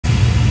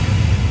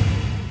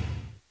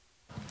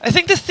I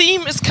think the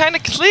theme is kind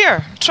of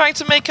clear. Trying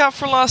to make up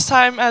for lost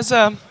time as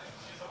a...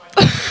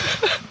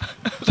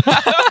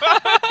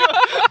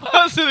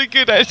 Wasn't a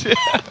good idea.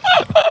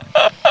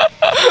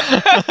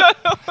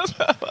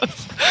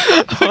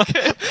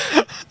 Okay.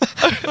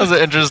 That was an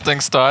interesting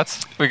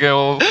start. We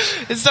go.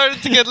 It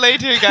started to get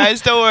late here,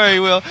 guys. Don't worry,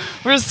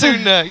 we're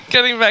soon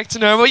getting back to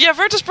normal. Yeah,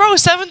 Virtus.Pro,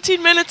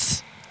 17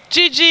 minutes.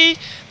 GG.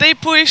 They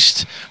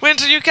pushed. Went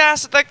to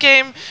Newcastle that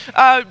game.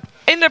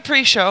 In the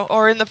pre-show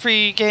or in the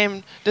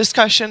pre-game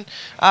discussion,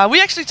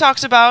 we actually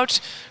talked about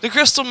the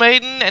Crystal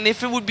Maiden and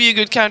if it would be a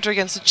good counter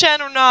against the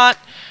Chen or not.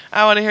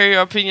 I want to hear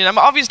your opinion.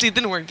 Obviously, it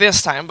didn't work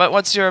this time, but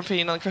what's your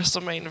opinion on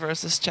Crystal Maiden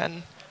versus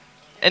Chen?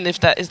 And if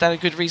that is that a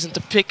good reason to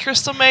pick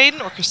Crystal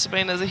Maiden or Crystal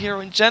Maiden as a hero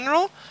in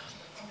general?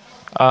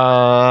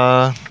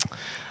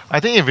 I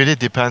think it really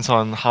depends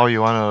on how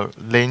you want to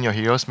lane your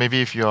heroes.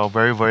 Maybe if you're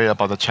very worried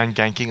about the Chen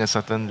ganking a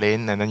certain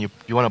lane and then you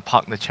want to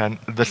park the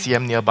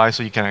CM nearby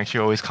so you can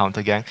actually always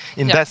counter gank.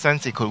 In that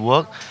sense, it could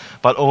work.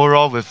 But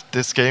overall, with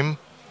this game,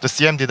 the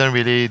CM didn't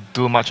really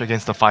do much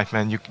against the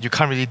 5-man. You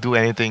can't really do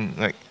anything.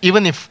 Like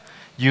even if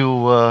you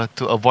were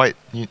to avoid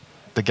the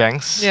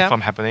ganks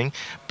from happening,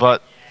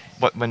 but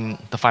when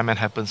the 5-man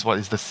happens, what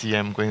is the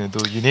CM going to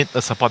do? You need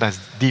a support that has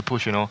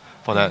D-push,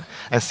 for that.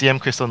 And CM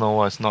Crystal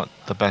Nova is not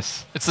the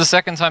best. It's the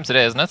second time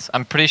today, isn't it?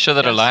 I'm pretty sure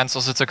that Alliance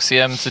also took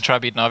CM to try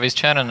beat Navi's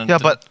Chen. And yeah,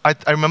 but I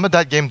remember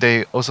that game,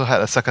 they also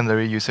had a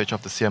secondary usage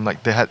of the CM.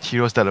 Like, they had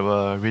heroes that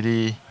were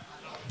really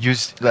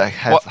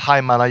had high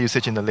mana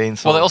usage in the lane.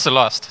 So well, they also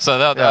lost. So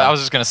I was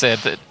just going to say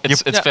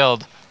it's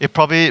failed. It's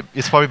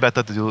probably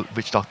better to do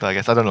Witch Doctor, I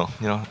guess. I don't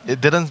know.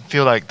 It didn't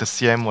feel like the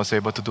CM was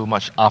able to do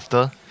much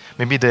after.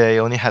 Maybe they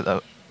only had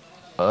a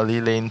early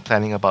lane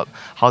planning about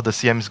how the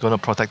CM is going to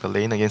protect the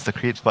lane against the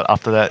creeps, but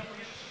after that,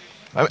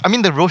 I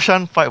mean, the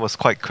Roshan fight was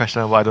quite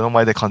questionable. I don't know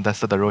why they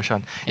contested the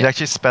Roshan. It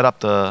actually sped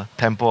up the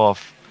tempo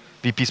of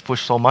VP's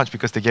push so much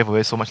because they gave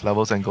away so much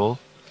levels and gold,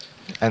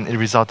 and it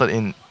resulted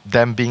in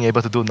them being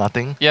able to do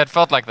nothing. Yeah, it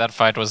felt like that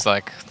fight was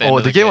like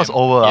the game was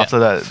over after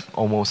that,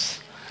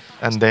 almost.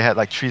 And they had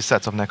like 3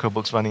 sets of Necro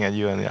Books running at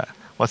you, and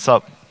what's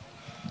up?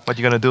 What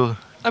you gonna do?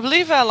 I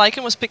believe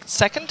Lycan was picked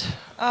second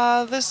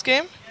this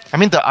game. I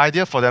mean, the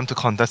idea for them to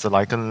contest the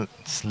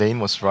Lycan's lane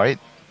was right,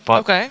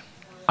 but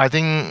I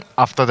think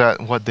after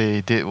that, what they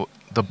did,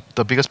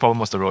 the biggest problem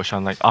was the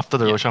Roshan. Like, after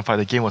the Roshan fight,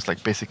 the game was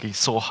like basically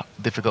so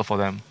difficult for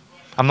them.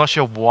 I'm not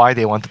sure why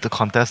they wanted to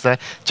contest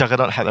that.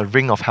 Juggernaut had a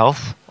ring of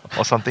health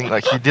or something.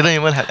 Like, he didn't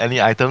even have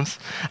any items,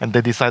 and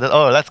they decided,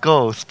 oh, let's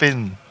go,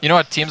 spin. You know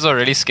what? Teams are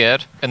really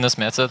scared in this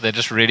meta. They're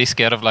just really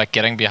scared of like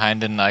getting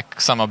behind in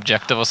like some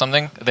objective or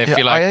something. They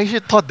feel like... I actually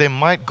thought they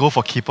might go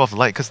for Keeper of the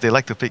Light because they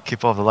like to pick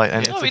Keeper of the Light.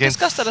 And we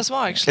discussed that as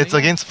well, actually. It's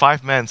against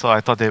 5-man, so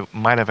I thought they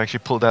might have actually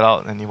pulled that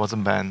out and he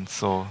wasn't banned.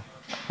 So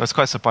it was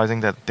quite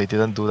surprising that they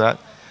didn't do that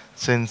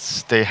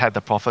since they had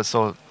the Prophet.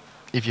 So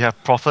if you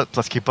have Prophet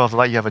plus Keeper of the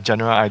Light, you have a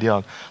general idea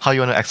on how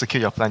you want to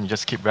execute your plan. You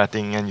just keep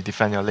ratting and you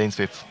defend your lanes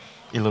with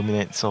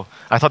Illuminate. So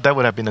I thought that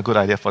would have been a good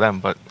idea for them,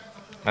 but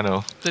I don't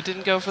know. They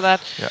didn't go for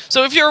that. Yeah.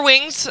 So if you're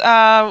Wings,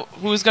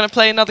 who's going to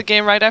play another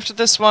game right after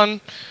this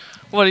one,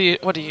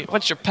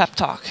 what's your pep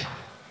talk?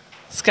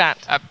 Scat.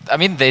 I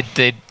mean, they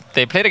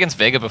played against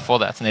Vega before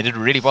that, and they did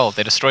really well.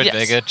 They destroyed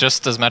Vega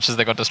just as much as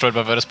they got destroyed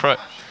by Virtus.Pro.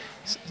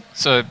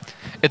 So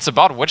it's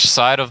about which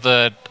side of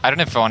the... I don't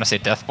know if I want to say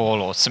death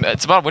ball or...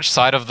 It's about which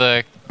side of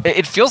the...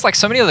 It feels like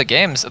so many of the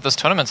games at this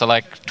tournament are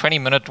like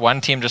 20-minute,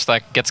 one team just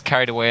like gets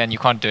carried away and you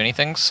can't do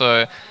anything.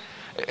 So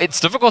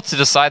it's difficult to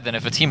decide then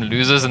if a team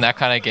loses in that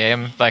kind of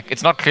game. Like,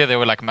 it's not clear they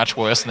were like much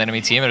worse than the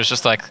enemy team. It was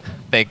just like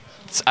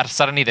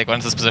suddenly they got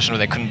into this position where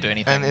they couldn't do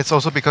anything. And it's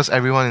also because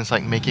everyone is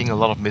like making a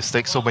lot of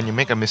mistakes. So when you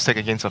make a mistake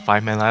against a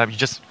 5-man lineup, you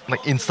just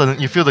like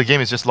you feel the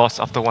game is just lost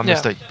after one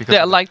mistake.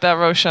 Because like that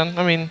Roshan.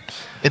 I mean,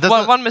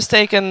 one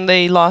mistake and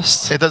they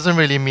lost. It doesn't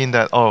really mean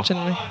that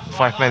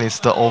 5-man is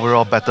the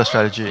overall better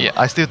strategy. Yeah.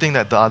 I still think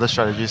that the other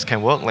strategies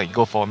can work. Like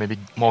go for maybe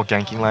more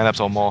ganking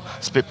lineups or more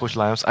split push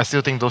lineups. I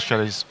still think those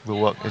strategies will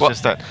work. It's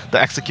just that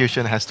the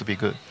execution has to be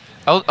good.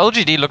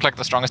 LGD looked like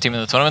the strongest team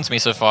in the tournament to me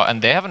so far,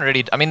 and they haven't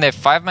really... I mean, they're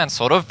 5-man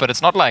sort of, but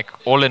it's not like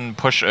all-in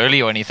push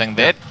early or anything.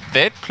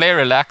 They play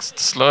relaxed,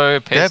 slow,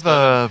 pace. They have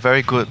a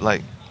very good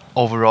like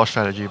overall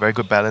strategy, very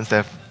good balance. They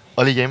have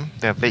early game,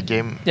 they have late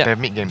game, they have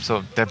mid game.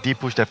 So they have deep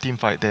push, they have team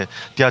fight.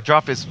 Their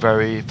draft is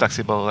very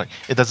flexible. Like,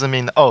 it doesn't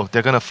mean,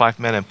 they're going to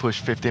 5-man and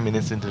push 15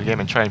 minutes into the game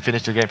and try and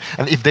finish the game.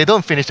 And if they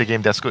don't finish the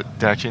game, that's good.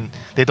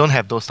 They don't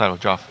have those type of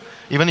draft.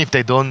 Even if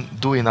they don't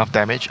do enough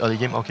damage early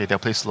game, they'll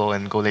play slow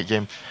and go late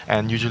game.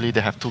 And usually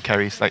they have 2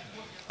 carries, like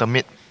the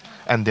mid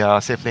and their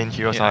safe lane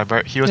heroes are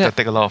heroes that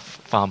take a lot of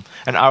farm.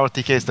 And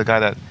ROTK is the guy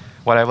that,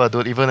 whatever I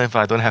do, even if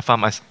I don't have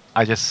farm,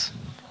 I just,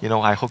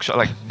 I hook shot,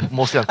 like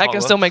mostly on I can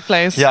still make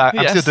plays. Yeah,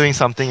 I'm still doing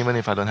something even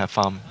if I don't have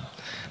farm.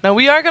 Now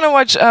we are going to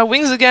watch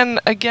Wings again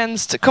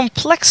against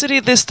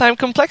compLexity this time.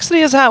 compLexity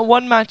has had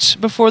one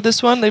match before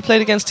this one. They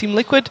played against Team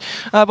Liquid.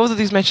 Both of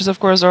these matches, of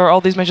course,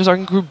 all these matches are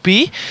in Group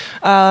B.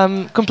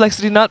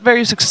 compLexity not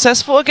very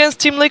successful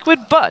against Team Liquid,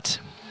 but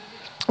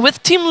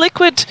with Team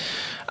Liquid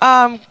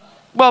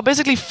well,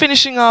 basically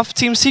finishing off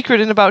Team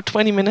Secret in about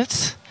 20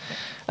 minutes,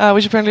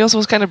 which apparently also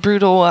was kind of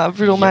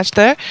brutal match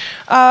there.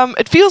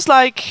 It feels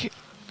like,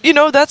 you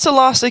know, that's a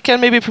loss they can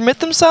maybe permit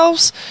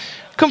themselves.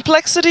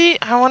 compLexity,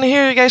 I want to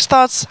hear your guys'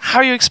 thoughts.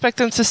 How you expect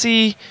them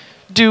to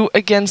do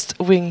against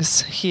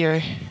Wings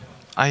here?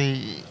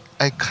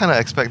 I kind of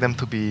expect them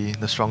to be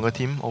the stronger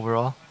team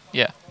overall.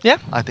 Yeah. Yeah?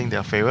 I think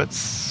they're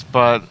favorites.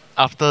 But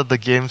after the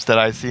games that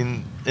I've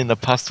seen in the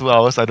past 2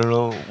 hours, I don't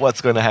know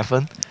what's going to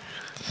happen.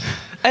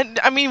 And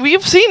I mean,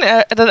 we've seen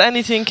that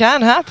anything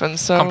can happen.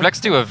 So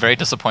compLexity were very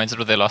disappointed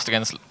with their loss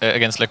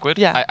against Liquid.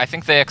 Yeah. I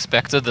think they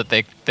expected that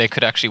they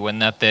could actually win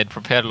that. They'd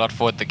prepared a lot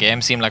for it. The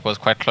game seemed like it was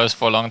quite close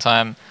for a long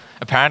time.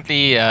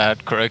 Apparently,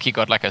 Kuroki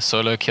got like a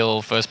solo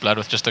kill first blood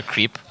with just a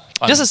creep.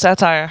 Just a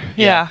satire.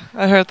 Yeah,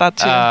 I heard that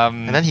too.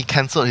 And then he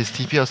cancelled his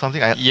TP or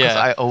something. Because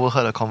I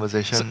overheard a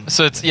conversation.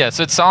 So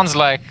it sounds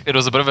like it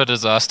was a bit of a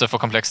disaster for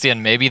compLexity,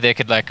 and maybe they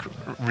could like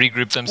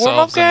regroup themselves.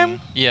 Warm-up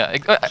game? Yeah,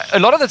 a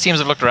lot of the teams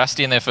have looked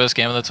rusty in their first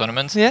game of the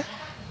tournament. Yeah.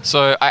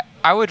 So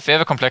I would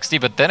favor compLexity,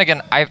 but then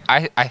again,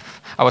 I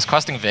was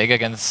casting Vega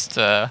against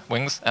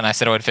Wings, and I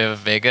said I would favor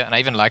Vega, and I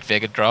even liked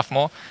Vega draft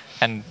more,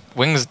 and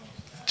Wings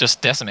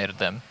just decimated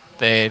them.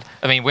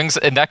 Wings,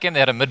 in that game,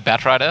 they had a mid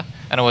Batrider,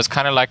 and it was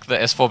kind of like the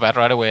S4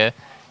 Batrider where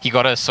he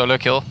got a solo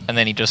kill, and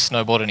then he just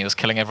snowballed, and he was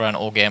killing everyone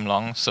all game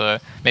long. So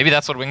maybe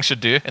that's what Wings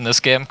should do in this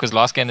game, because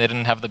last game they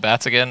didn't have the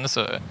bats again,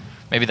 so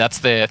maybe that's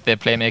their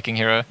playmaking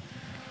hero.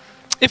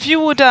 If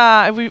you would,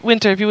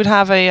 Winter, if you would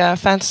have a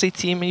fantasy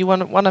team and you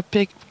want to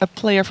pick a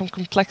player from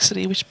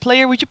compLexity, which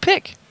player would you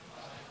pick?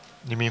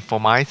 You mean for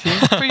my team?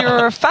 For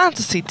your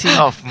fantasy team.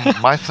 Oh,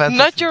 my fantasy.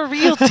 Not your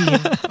real team.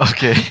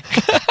 Okay.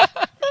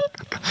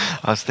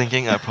 I was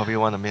thinking I probably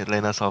want a mid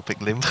laner, so I'll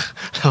pick Limp.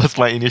 That was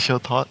my initial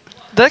thought.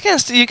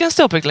 You can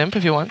still pick Limp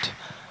if you want.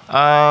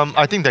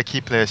 I think the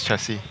key player is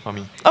Chessie for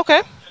me.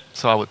 Okay.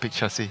 So I would pick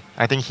Chessie.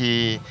 I think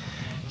he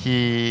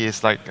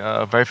is like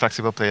a very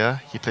flexible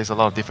player. He plays a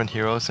lot of different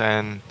heroes,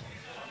 and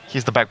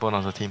he's the backbone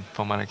of the team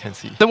from what I can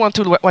see. The one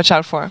to watch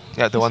out for.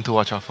 Yeah, the one to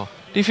watch out for.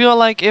 Do you feel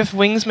like if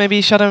Wings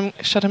maybe shut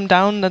him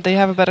down, that they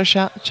have a better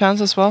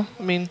chance as well?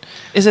 I mean,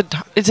 is it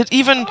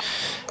even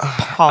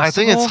possible? I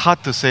think it's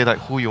hard to say like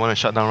who you want to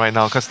shut down right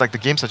now, because like the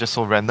games are just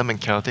so random and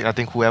chaotic. I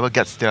think whoever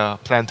gets their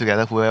plan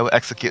together, whoever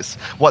executes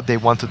what they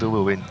want to do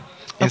will win.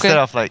 Instead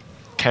of like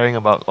caring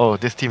about, oh,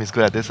 this team is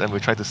good at this and we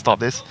try to stop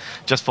this,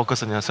 just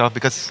focus on yourself,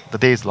 because the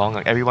day is long.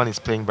 Like everyone is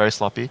playing very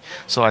sloppy.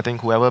 So I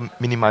think whoever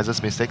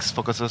minimizes mistakes,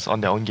 focuses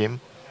on their own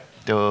game,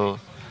 they will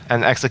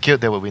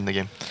execute, they will win the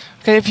game.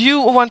 Okay, if you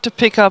want to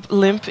pick up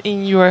Limp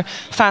in your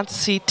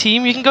fantasy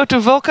team, you can go to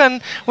Vulcan,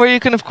 where you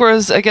can, of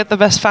course, get the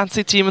best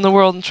fantasy team in the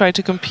world and try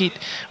to compete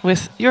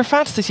with your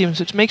fantasy teams.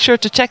 So make sure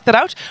to check that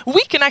out.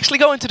 We can actually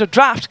go into the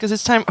draft, because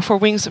it's time for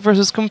Wings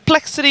versus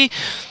compLexity,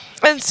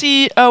 and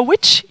see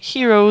which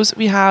heroes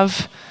we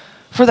have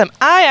for them.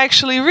 I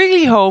actually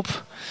really hope,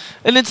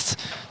 and it's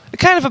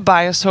kind of a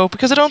biased hope,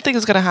 because I don't think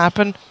it's going to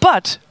happen,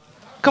 but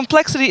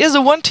compLexity is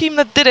the one team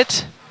that did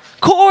it.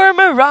 Core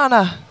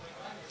Mirana.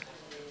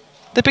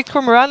 They picked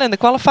Core Mirana in the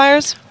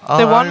qualifiers.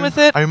 They won with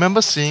it. I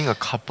remember seeing a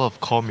couple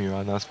of Core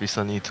Miranas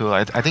recently too.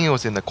 I think it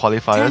was in the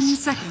qualifiers. 10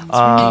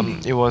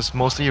 seconds it was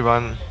mostly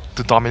run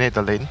to dominate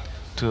the lane,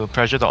 to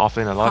pressure the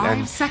offlane a lot,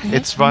 and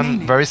it's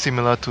run very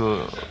similar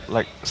to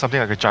like something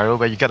like a gyro,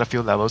 where you get a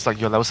few levels,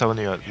 like you're level 7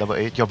 or you're level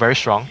 8, you're very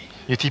strong,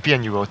 you TP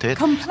and you rotate,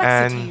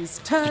 and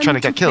you're trying to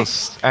get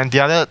kills. And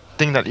the other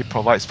thing that it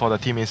provides for the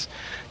team is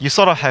you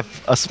sort of have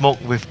a smoke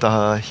with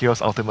the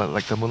hero's ultimate,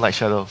 like the Moonlight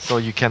Shadow, so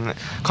you can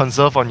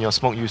conserve on your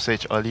smoke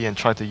usage early and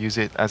try to use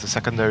it as a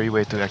secondary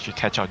way to actually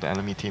catch out the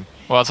enemy team.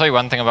 Well, I'll tell you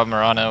one thing about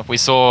Mirana. We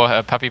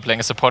saw Puppy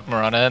playing a support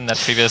Mirana in that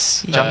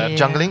previous...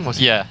 Jungling?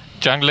 Was yeah,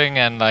 jungling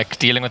and like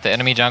dealing with the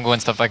enemy jungle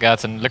and stuff like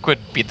that, and Liquid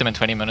beat them in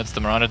 20 minutes.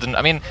 The Mirana didn't...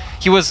 I mean,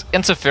 he was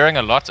interfering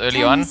a lot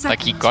early on,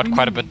 like he got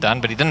quite a bit done,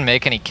 but he didn't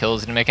make any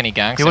kills, he didn't make any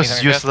ganks. He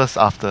was useless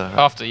after. Right?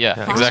 After, yeah,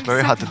 exactly. It's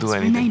very hard to do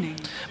anything.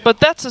 But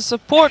that's a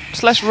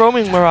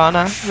support/roaming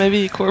Mirana.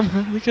 Maybe Core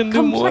Mirana can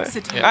do more.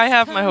 Yeah. I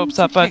have my hopes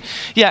up, but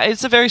yeah,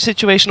 it's a very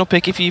situational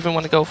pick if you even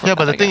want to go for it. Yeah,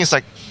 but the thing is,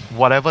 like,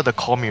 whatever the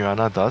core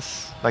Mirana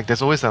does, like,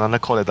 there's always another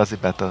core that does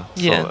it better.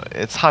 Yeah. So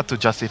it's hard to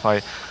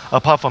justify,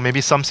 apart from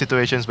maybe some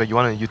situations where you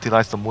want to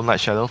utilize the Moonlight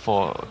Shadow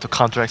to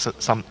counteract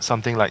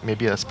something like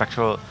maybe a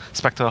Spectral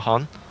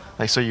Horn.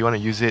 Like, so you want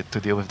to use it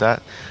to deal with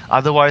that.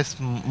 Otherwise,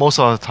 most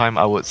of the time,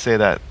 I would say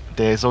that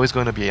there's always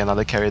going to be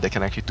another carrier that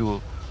can actually do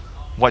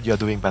what you're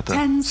doing better.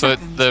 So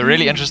the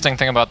really interesting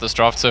thing about this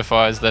draft so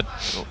far is that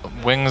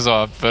Wings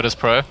are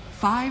Virtus.Pro.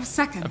 5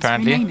 seconds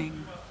apparently. Remaining.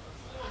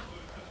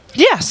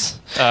 Yes.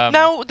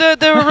 Now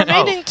the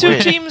remaining two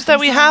teams that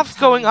we have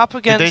going up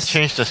against. Did they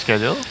change the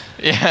schedule?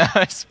 Yeah.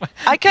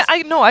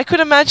 I could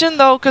imagine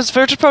though, because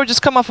Virtus.Pro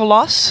just come off a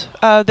loss.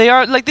 They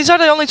are like, these are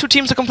the only two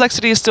teams that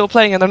compLexity is still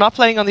playing, and they're not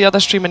playing on the other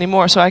stream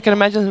anymore. So I can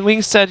imagine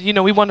Wings said, you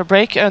know, we want a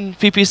break, and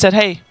VP said,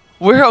 hey,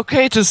 we're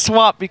okay to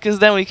swap because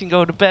then we can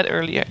go to bed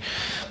earlier.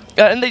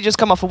 and they just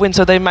come off a win,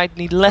 so they might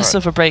need less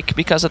of a break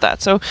because of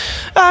that. So,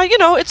 you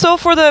know, it's all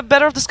for the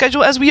better of the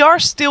schedule, as we are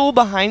still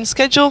behind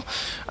schedule.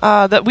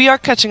 That we are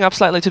catching up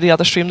slightly to the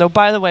other stream, though,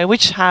 by the way,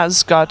 which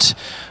has got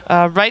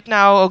right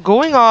now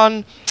going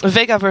on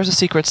Vega versus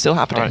Secret still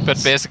happening. Right,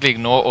 but basically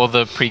ignore all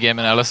the pre-game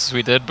analysis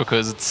we did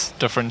because it's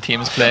different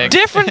teams playing.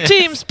 Different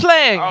teams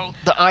playing! Oh,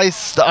 the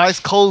ice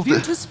cold.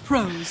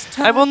 Virtus.Pro's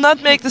turn. I will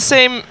not make the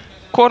same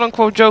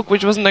quote-unquote joke,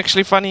 which wasn't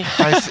actually funny,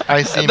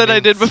 I see that I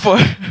did before.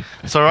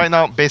 So right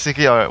now,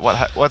 basically,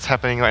 what's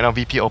happening right now,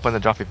 VP opened the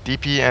draft with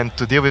DP, and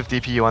to deal with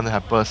DP, you want to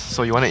have burst.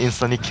 So you want to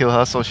instantly kill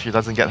her so she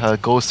doesn't get her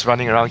ghosts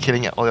running around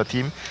killing all your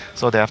team.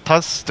 So they have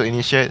Tusk to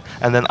initiate,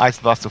 and then Ice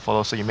Blast to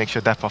follow, so you make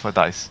sure Death Prophet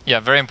dies. Yeah,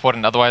 very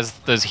important. Otherwise,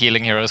 those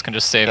healing heroes can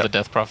just save the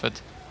Death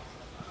Prophet.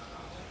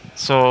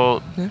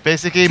 So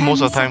basically, 10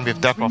 most of the time with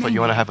seconds Death Prophet, you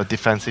want to have a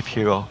defensive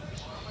hero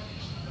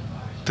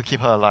to keep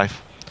her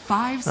alive.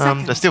 5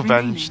 seconds There's still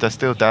remaining. Venge, there's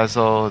still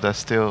Dazzle, there's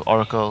still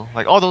Oracle.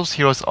 Like all those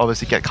heroes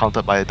obviously get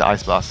countered by the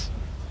Ice Blast.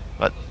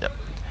 But yeah,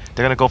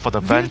 they're gonna go for the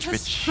Venge,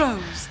 which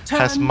Virtus.Pro's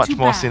has turn much to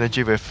more ban.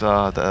 synergy with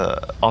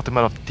the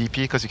ultimate of DP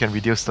because you can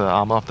reduce the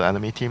armor of the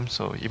enemy team.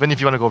 So even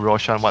if you want to go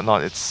Roshan and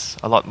whatnot, it's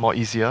a lot more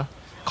easier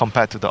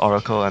compared to the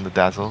Oracle and the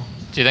Dazzle.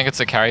 Do you think it's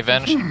a carry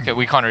Venge? Okay,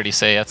 we can't really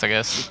say yet, I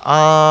guess.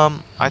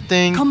 I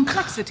think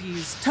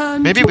compLexity's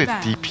turn maybe to with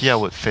ban. DP I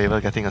would favor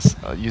getting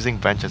using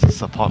Venge as a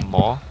support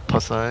more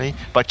personally,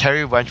 but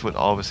carry Venge would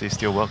obviously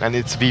still work, and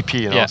it's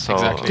VP, you know, Yeah, so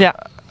exactly. Yeah.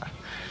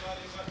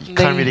 you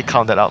can't really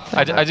count that out.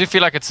 I do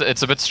feel like it's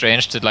a bit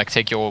strange to like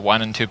take your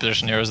 1 and 2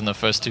 position heroes in the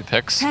first 2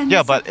 picks. 10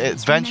 Yeah, but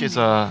seconds Venge is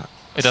remaining. a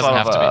It doesn't sort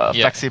have of to be. a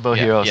Yeah, flexible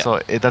yeah, hero, yeah.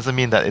 so it doesn't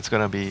mean that it's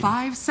gonna be.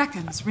 5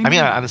 seconds I remaining.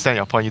 mean, I understand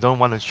your point. You don't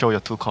want to show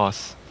your 2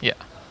 cores Yeah.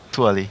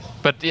 too early.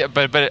 But yeah,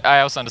 but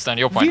I also understand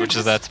your point, which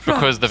is that Virtus.Pro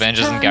because the Venge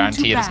turn isn't to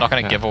guaranteed, it's not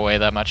going to ban. give away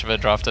that much of a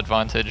draft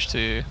advantage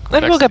to.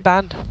 Then we'll compLexity. get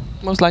banned,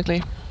 most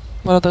likely.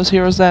 One of those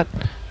heroes that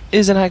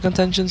is in high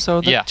contention,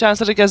 so the Yeah. chance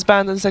that it gets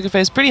banned in the second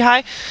phase is pretty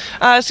high.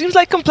 It seems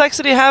like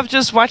compLexity have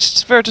just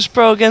watched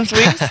Virtus.Pro against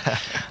Wings.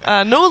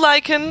 No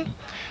Lycan.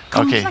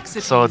 Okay,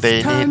 so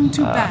they turn need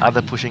to ban.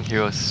 other pushing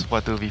heroes.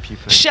 What do VP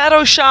play?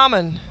 Shadow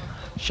Shaman.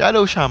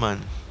 Shadow Shaman.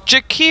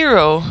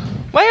 Jakiro.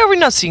 Why are we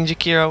not seeing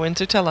Jakiro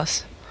into? Tell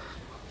us.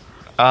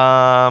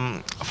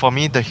 For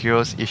me, the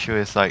hero's issue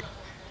is like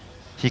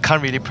he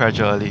can't really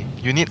pressure early.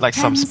 You need like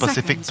some 10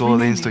 specific seconds dual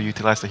lanes to remaining.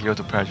 utilize the hero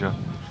to pressure.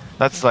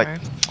 That's Okay.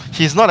 like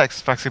he's not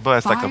as flexible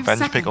as like a 5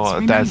 Venge pick or a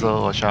seconds Dazzle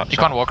remaining. or Sharp. You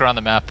can't walk around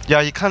the map.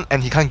 Yeah, he can't,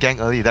 and he can't gank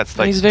early. That's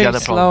like He's the very other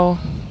problem.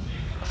 slow.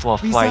 For a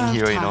flying Reserve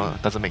hero, you know, time.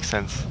 doesn't make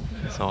sense.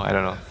 So I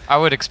don't know. I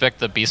would expect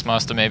the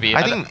Beastmaster maybe.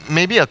 I think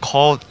maybe a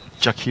call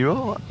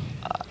Jakiro.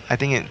 I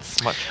think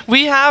it's much.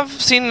 We have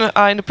seen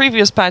in the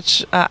previous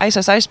patch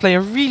Ice play a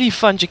really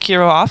fun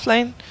Jakiro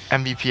offlane.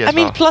 MVP as I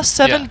mean, well.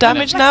 +7 Yeah.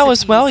 damage now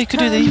as well. You could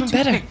do that Turn even to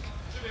better. pick.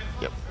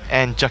 Yep.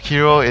 And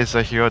Jakiro is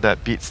a hero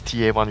that beats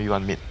TA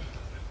 1v1 mid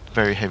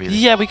very heavily.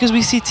 Yeah, because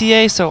we see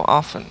TA so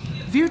often.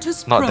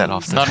 Virtus.Pro's Not that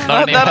often. not turn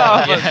not Not that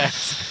anymore. often.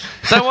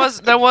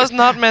 Yeah. That was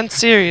not meant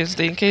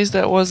seriously, in case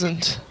that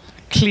wasn't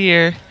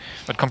clear.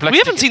 But compLexity. We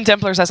haven't seen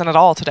Templar Assassin at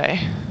all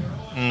today.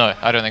 No,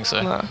 I don't think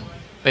so. No.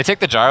 They take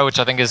the gyro, which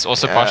I think is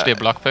also partially a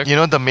block pick. You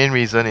know, the main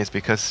reason is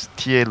because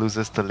TA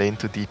loses the lane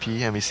to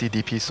DP, and we see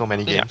DP so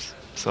many Yeah. games.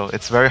 So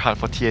it's very hard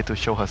for TA to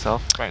show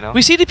herself right now.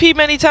 We see DP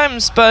many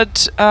times,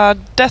 but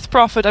Death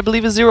Prophet, I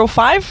believe, is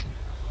 0-5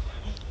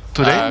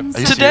 Today? Uh, Are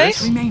you Today?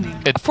 serious? remaining.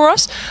 for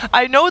us.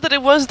 I know that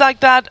it was like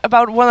that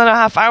about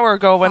 1.5 hours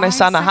ago when I 5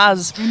 saw Nahaz.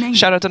 seconds remaining.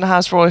 Shout out to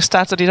Nahaz for all his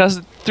stats that he does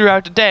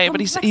throughout the day.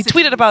 But he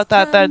tweeted about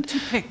that Turn to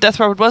pick. Death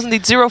Prophet was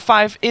indeed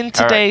 0-5 in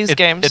today's It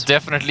games.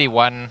 definitely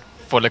won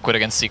for Liquid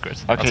against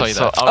Secret. I'll tell you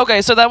that.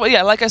 Okay, so that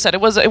yeah, like I said,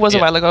 it was a Yeah.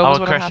 while ago. It was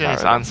Our 1.5 question hours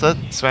is ago. answered.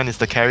 Sven is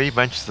the carry,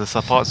 Bench is the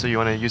support, so you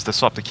want to use the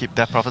swap to keep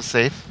Death Prophet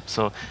safe.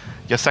 So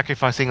you're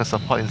sacrificing a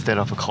support instead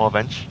of a core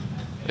bench.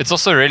 It's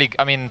also really,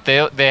 I mean,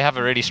 they have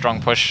a really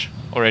strong push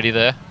already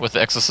there with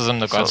the Exorcism,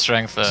 the God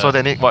Strength. So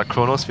they need what,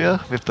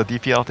 Chronosphere with the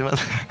DP ultimate?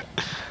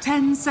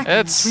 10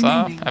 seconds it's,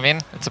 remaining. I mean,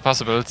 it's a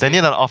possibility. They need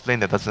an off lane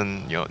that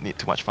doesn't need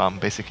too much farm.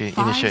 Basically,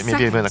 5 initiate,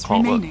 maybe even a seconds core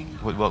remaining.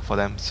 would work for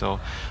them. So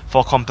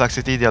for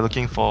compLexity, they're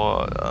looking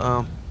for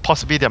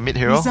possibly their mid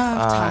hero. Reserve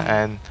time.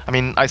 And I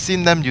mean, I've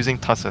seen them using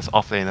Tusk as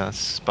off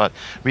laners, but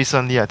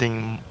recently I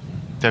think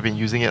they've been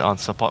using it on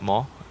support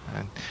more.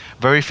 And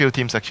very few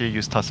teams actually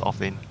use Tusk off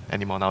lane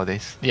anymore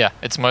nowadays. Yeah,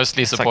 it's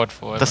mostly It's like support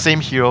for the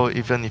same hero,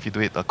 even if you do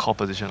it a core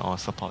position or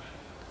support.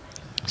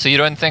 So you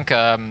don't think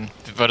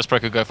Virtus.Pro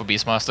could go for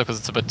Beastmaster because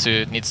it's a bit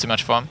needs too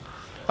much farm?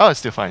 Oh, it's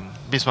still fine.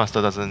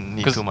 Beastmaster doesn't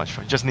need 'Cause- too much.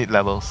 Just need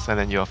levels, and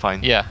then you're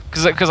fine. Yeah,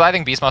 because I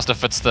think Beastmaster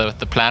fits the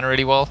plan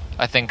really well.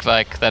 I think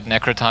like that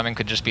Necro timing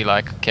could just be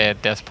like, okay,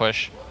 death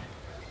push.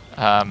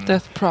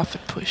 Death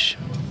Prophet push.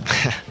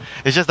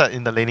 It's just that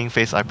in the laning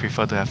phase, I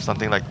prefer to have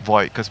something like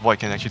Void, because Void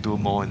can actually do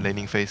more in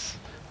laning phase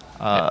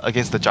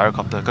against the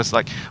Gyrocopter. Because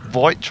like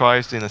Void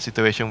thrives in a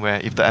situation where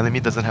if the enemy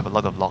doesn't have a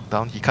lot of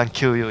lockdown, he can't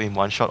kill you in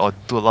one shot or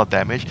do a lot of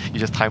damage. You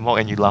just time walk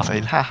and you laugh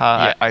and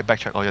haha, Yeah. I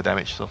backtrack all your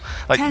damage. So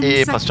like 10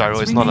 A plus Gyro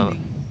seconds is not a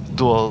remaining.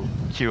 dual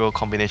hero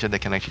combination that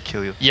can actually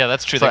kill you. Yeah,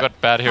 that's true. So they got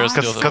bad heroes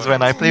to deal with. Because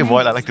when I play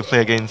Void, I like to play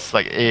against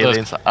like A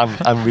lanes.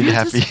 I'm really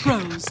happy.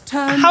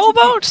 How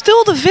about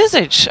still the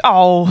Visage?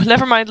 Oh,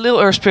 never mind. Lil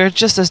Earth Spirit,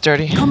 just as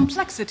dirty.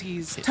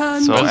 Complexity's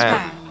turn So to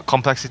ban.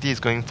 compLexity is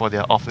going for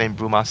their offlane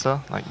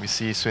Brewmaster. Like we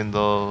see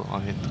Swindle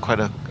quite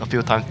a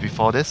few times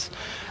before this,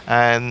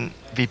 and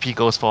VP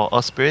goes for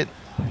Earth Spirit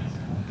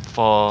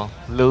for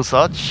Lil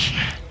Surge.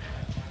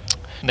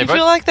 Do you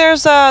feel like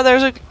there's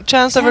a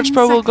chance that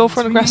Virtus.Pro will go for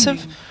an aggressive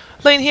remaining.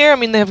 lane here? I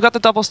mean, they've got the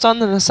double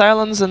stun and the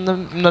silence and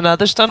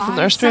another stun from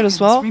the Earth Spirit as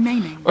well.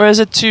 Or is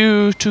it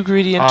too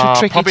greedy and too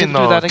tricky Probably to do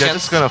no. that They're against?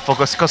 just gonna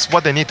focus because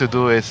what they need to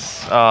do is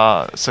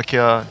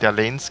secure their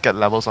lanes, get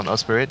levels on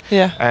Earth Spirit,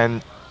 Yeah.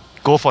 and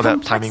go for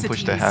that timing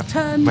push they have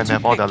when they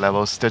have all their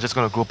levels. They're just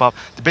going to group up.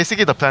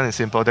 Basically, the plan is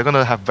simple. They're going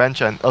to have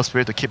Venge and Earth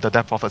Spirit to keep the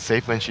Death Prophet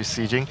safe when she's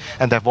sieging,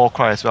 and they have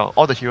Warcry as well.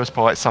 All the heroes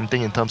provide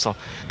something in terms of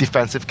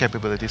defensive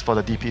capabilities for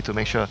the DP to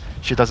make sure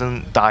she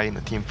doesn't die in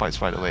the team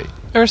fights right away.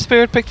 Earth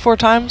Spirit picked 4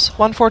 times,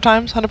 won 4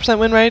 times, 100%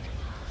 win rate.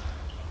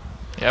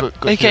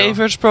 Yep. Good AKA hero.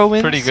 Virtus.Pro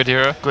wins. Pretty good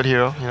hero. Good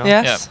hero, you know.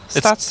 Yes, Yeah.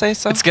 stats say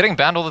so. It's getting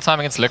banned all the time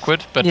against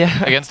Liquid, but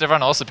Yeah. against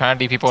everyone else,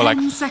 apparently people are like,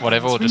 10 seconds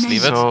whatever, we'll just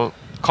leave it. So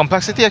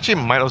compLexity actually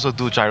might also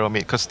do gyro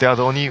mid because they are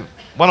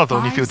one of the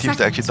only 5 few teams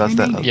that actually does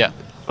that. seconds Yeah.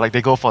 Like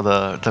they go for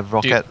the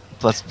rocket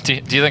plus. Do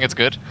you think it's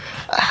good?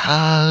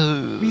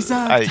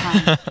 Reserve I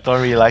time.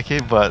 don't really like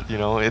it, but you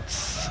know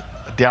it's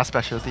their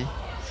specialty.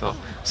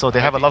 So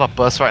they have a lot of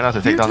bursts right now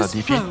to take down the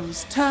DP.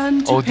 Virtus.Pro's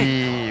turn to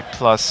pick. OD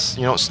plus,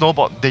 you know,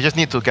 Snowball, they just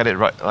need to get it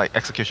right, like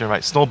execution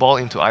right. Snowball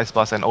into Ice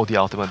Blast and OD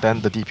Ultimate,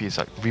 then the DP is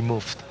like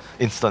removed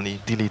instantly,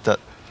 deleted.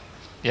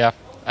 Yeah.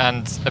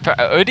 And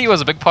OD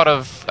was a big part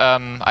of,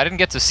 I didn't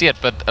get to see it,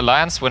 but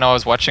Alliance, when I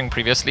was watching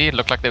previously, it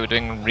looked like they were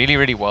doing really,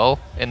 really well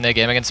in their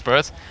game against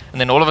Spirit.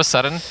 And then all of a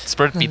sudden,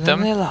 Spirit beat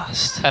them. They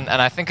lost. And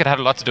I think it had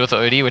a lot to do with the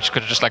OD, which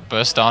could have just like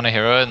burst down a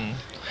hero. And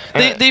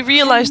They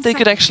realized they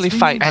could actually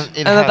fight. And And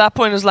it at had- that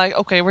point, it's like,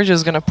 okay, we're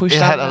just going to push It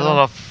down. had a lot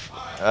of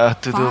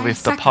to do 5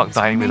 with the Puck seconds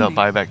dying without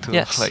remaining. buyback too.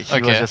 Yes. Like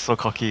he was just so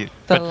cocky.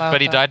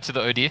 but he died to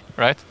the OD,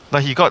 right?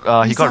 Like he got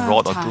Reserve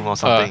Rod or time. Doom or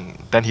something,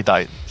 then he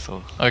died.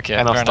 So Okay.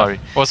 end of fair story.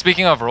 enough. Well,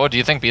 speaking of Raw, do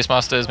you think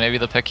Beastmaster is maybe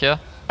the pick here?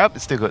 Yep,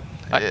 it's still good.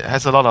 It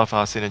has a lot of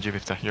synergy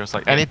with the heroes.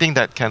 Like anything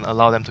that can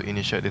allow them to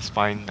initiate is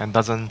fine and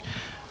doesn't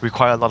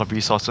require a lot of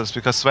resources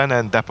because Sven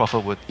and Death Prophet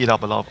would eat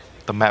up a lot of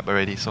the map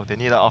already. So they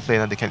need an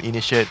offlaner they can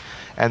initiate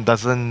and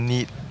doesn't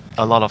need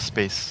a lot of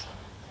space.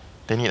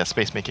 They need a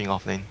space making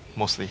offlane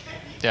mostly.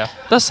 Yeah.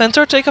 Does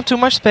Centaur take up too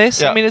much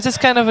space? Yeah. I mean, it is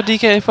kind of a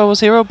DK Foes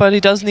hero, but he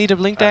does need a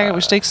Blink Dagger,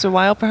 which takes a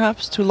while,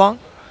 perhaps, too long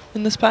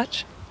in this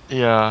patch.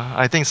 Yeah,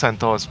 I think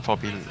Centaur is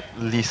probably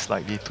least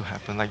likely to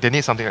happen. Like they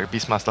need something like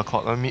Beastmaster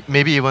Clock, or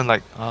maybe even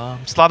like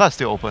Slada is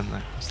still open.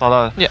 Like,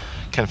 Slada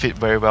can fit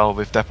very well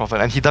with Death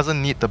Prophet, and he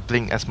doesn't need the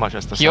blink as much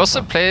as the. He also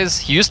Centaur. plays.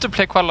 He used to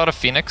play quite a lot of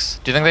Phoenix.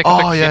 Do you think they could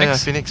pick Oh yeah,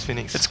 Phoenix?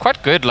 Phoenix. It's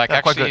quite good. Like yeah,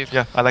 quite actually. good.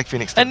 Yeah, I like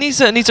Phoenix. Too. And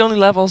needs only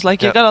levels.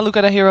 Like, you Yeah. gotta look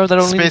at a hero that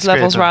only Space needs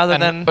levels creator. rather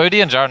And than... OD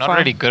and Jar are not farm.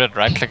 really good at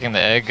right-clicking the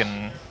egg,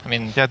 and I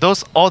mean. Yeah,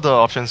 all the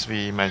options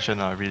we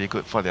mentioned are really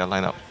good for their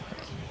lineup.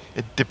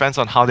 It depends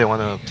on how they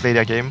want to play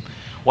their game,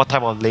 what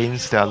type of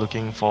lanes they are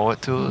looking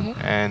forward to,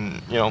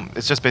 and you know,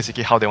 it's just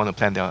basically how they want to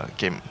plan their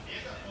game.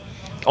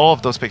 All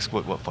of those picks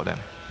would work for them.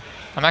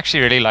 I'm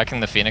actually really liking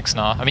the Phoenix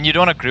now. I mean, you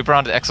don't want to group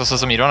around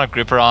Exorcism, you don't want to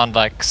group around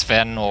like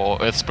Sven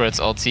or Earth Spirit's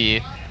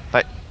ulti.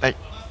 Like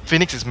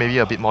Phoenix is maybe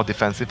a bit more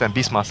defensive, and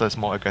Beastmaster is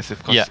more aggressive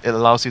because Yeah. it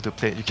allows you to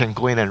play. You can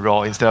go in and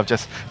raw instead of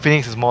just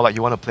Phoenix is more like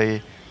you want to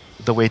play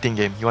the waiting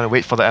game. You want to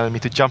wait for the enemy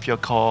to jump your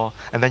core,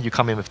 and then you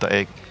come in with the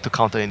egg to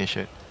counter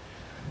initiate.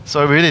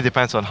 So it really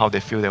depends on how they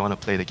feel they want to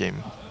play the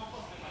game.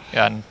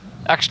 Yeah, and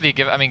actually,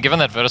 given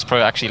that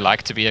Virtus.Pro actually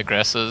like to be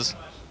aggressors,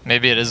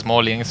 maybe it is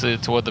more leaning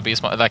toward the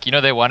Beastmaster. Like, you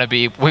know, they want to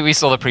be. We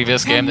saw the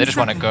previous 10 game. They just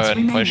want to go seconds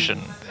and push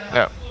and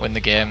Yeah, win the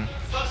game.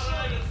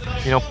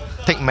 you know,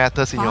 take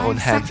matters in your 5 own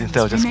hands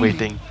instead of just seconds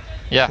waiting.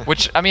 Yeah,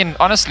 which, I mean,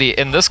 honestly,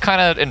 in this kind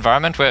of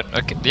environment where,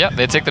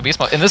 they take the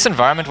Beastmaster. In this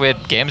environment where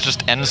games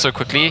just end so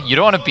quickly, you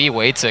don't want to be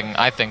waiting,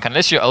 I think,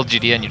 unless you're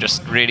LGD and you're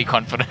just really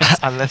confident.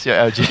 Unless you're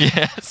LG.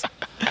 Yes.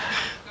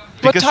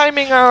 What Because-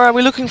 timing are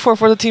we looking for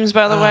the teams,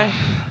 by the way?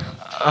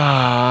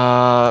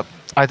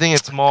 I think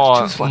it's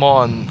more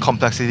on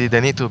compLexity. They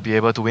need to be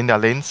able to win their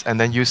lanes and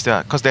then use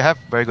their, because they have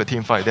very good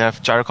team fight. They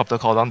have Gyrocopter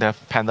cooldown, they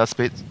have Panda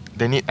Split.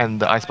 They need and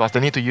the Ice Blast. They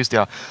need to use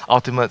their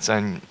ultimates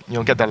and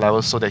get their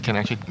levels so they can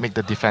actually make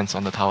the defense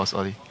on the towers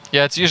early.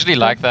 Yeah, it's usually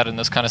like that in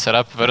this kind of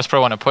setup. Virtus.Pro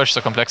want to push,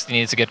 so compLexity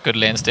needs to get good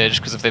lane stage,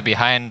 because if they're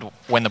behind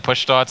when the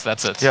push starts,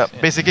 that's it. Yeah,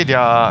 basically their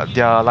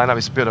lineup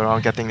is built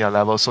around getting their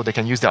levels so they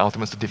can use their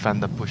ultimates to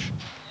defend the push.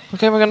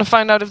 Okay, we're going to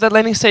find out if that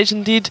laning stage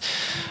indeed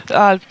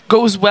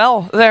goes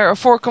well there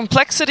for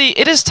compLexity.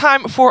 It is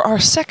time for our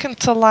second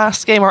to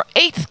last game, our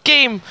 8th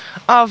game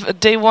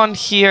of day 1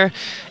 here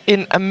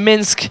in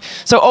Minsk.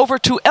 So over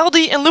to LD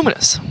and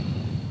Luminous.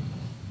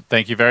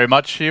 Thank you very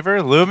much, Shiver.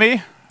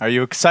 Lumi, are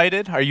you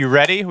excited? Are you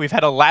ready? We've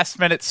had a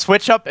last-minute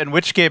switch-up in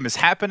which game is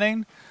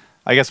happening.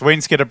 I guess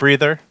Wayne's get a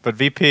breather, but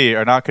VP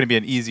are not going to be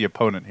an easy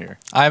opponent here.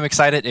 I'm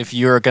excited if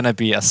you're going to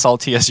be as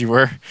salty as you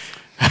were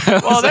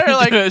Well, they're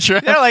like, Sure.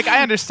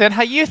 I understand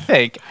how you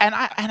think, and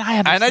I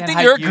understand. And I think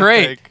how you're you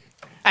great. think.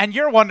 And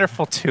you're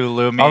wonderful too,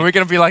 Lumi. Are we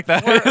gonna be like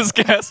that?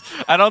 Guess.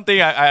 I don't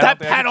think I that don't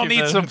think I panel can keep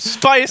needs the- some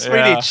spice.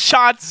 Yeah. We need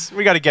shots.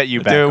 We got to get you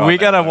back. Dude, on we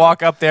that, gotta buddy.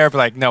 walk up there, be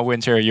like, no,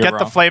 Winter, you're Get wrong.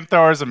 the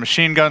flamethrowers and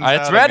machine guns.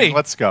 It's out. ready.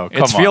 Let's go.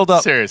 Come It's on. fueled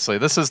up. Seriously,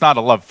 this is not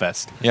a love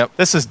fest. Yep.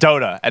 This is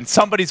Dota, and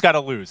somebody's got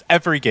to lose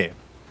every game.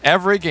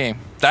 Every game.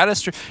 That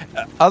is true.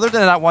 Other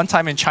than that one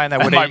time in China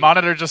where And my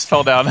monitor just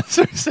fell down as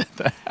I said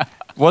that.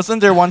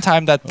 wasn't there one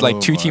time that like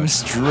Oh two my.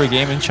 teams drew a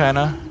game in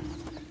China?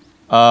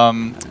 There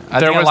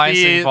think Alliance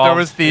involved.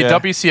 was the Yeah.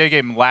 WCA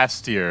game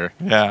last year.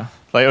 Yeah.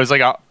 Like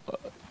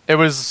it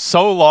was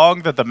so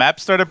long that the map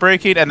started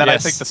breaking, and then I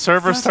Yes. think the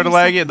server 30 started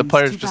lagging, and the seconds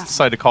players to just battle.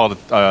 decided to call it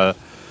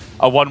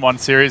a 1-1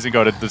 series and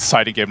go to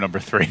deciding game number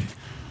 3.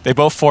 They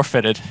both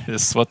forfeited,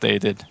 is what they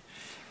did.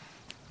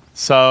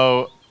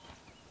 So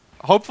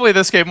hopefully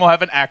this game will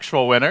have an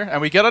actual winner,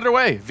 and we get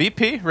underway.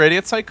 VP,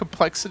 Radiant Sight,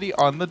 compLexity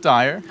on the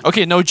Dire.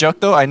 Okay, no joke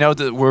though. I know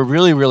that we're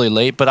really, really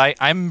late, but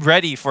I'm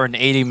ready for an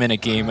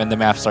 80-minute game when the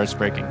map starts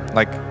breaking.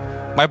 Like,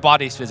 my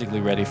body's physically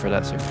ready for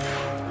that soon.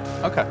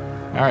 Okay.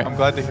 All right. I'm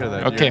glad to hear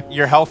that. Okay.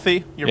 You're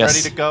healthy. You're Yes.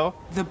 ready to go.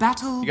 The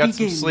battle You got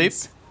some begins. sleep.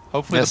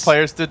 Hopefully Yes. the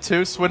players did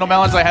too. Swindle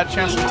Melons I had a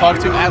chance to talk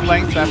to at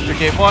length after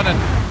game 1, and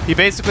he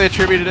basically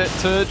attributed it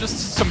to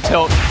just some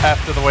tilt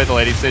after the way the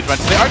lady stage went.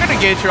 So they are going to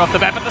engage here off the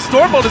bat, but the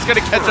Stormbolt is going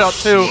to catch out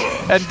too,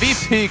 and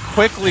VP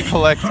quickly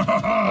collect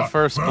the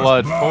first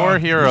blood. 4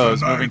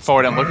 heroes moving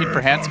forward and looking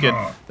for Hanskin.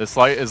 This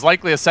is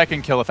likely a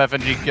second kill if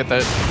FNG can get the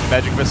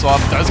magic missile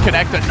off. Does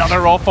connect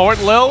another roll forward.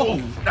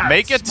 Lil,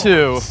 make it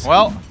 2.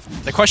 Well,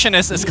 The question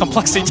is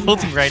compLexity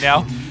tilting right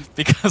now?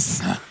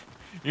 Because,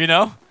 you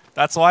know,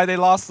 that's why they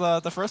lost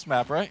the first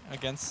map, right?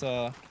 Against...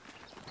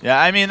 yeah,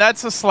 I mean,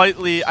 that's a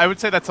slightly, I would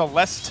say that's a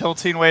less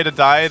tilting way to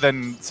die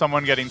than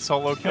someone getting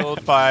solo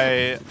killed by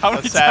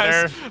a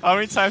Satyr. How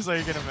many times are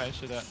you going to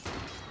mention that?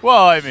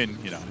 Well, I mean,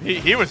 you know,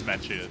 he was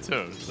mentioning it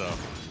too, so.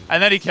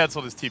 And then he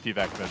canceled his TP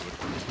back mid,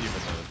 which was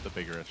even the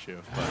bigger issue.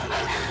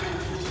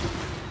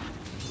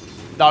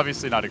 But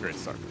obviously not a great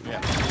start.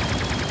 Yeah.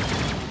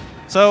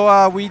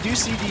 So we do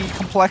see the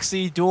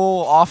compLexity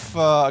dual off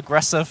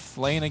aggressive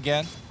lane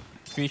again,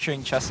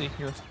 featuring Chessie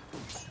here.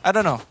 I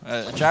don't know.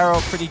 Gyro,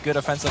 pretty good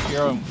offensive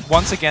hero. And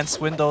once again,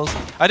 Swindles.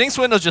 I think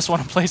Swindles just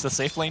want to play the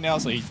safe lane now,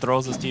 so he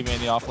throws his teammate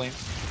in the off lane.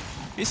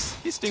 He's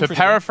doing To pretty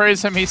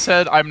paraphrase him, he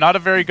said, "I'm not a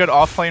very good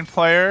offlane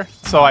player,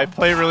 so I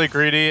play really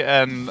greedy,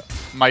 and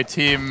my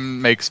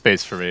team makes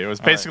space for me." It was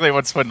basically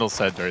what Swindle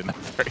said during that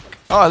break. good.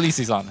 Oh, at least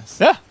he's honest.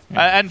 Yeah.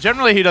 And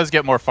generally he does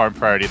get more farm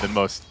priority than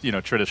most, you know,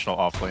 traditional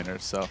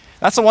offlaners. So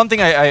That's the one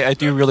thing I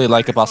do really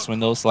like about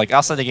Swindles. Like,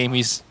 outside the game,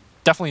 he's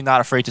definitely not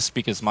afraid to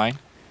speak his mind.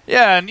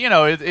 yeah, and you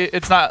know,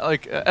 it's not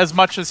like as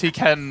much as he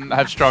can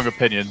have strong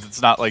opinions.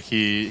 It's not like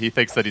he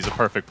thinks that he's a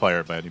perfect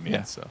player by any means.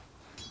 Yeah. So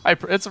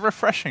it's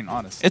refreshing,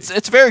 honestly.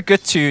 It's very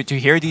good to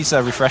hear these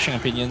refreshing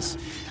opinions,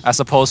 as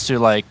opposed to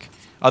like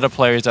other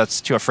players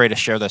that's too afraid to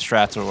share their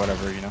strats or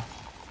whatever, you know.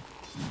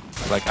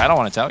 Like, I don't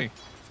want to tell you.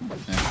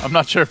 Yeah. I'm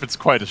not sure if it's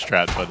quite a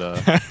strat, but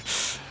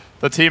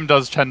the team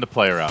does tend to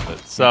play around it.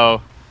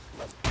 So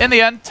in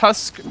the end,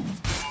 Tusk,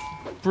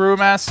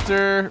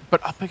 Brewmaster,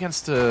 but up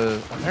against a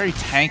very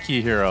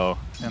tanky hero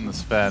in the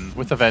Sven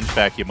with Avenge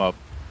backing him up.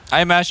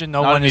 I imagine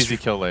no Not one an is easy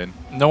kill lane.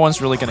 no one's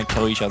really gonna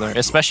kill each other,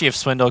 especially if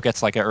Swindle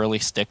gets like an early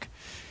stick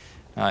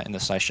in the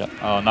side shot.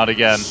 Oh, not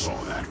again.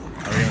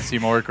 Are we going to see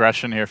more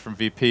aggression here from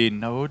VP?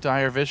 No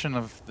dire vision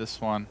of this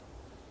one.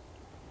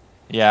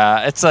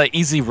 Yeah, it's an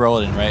easy roll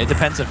in, right? It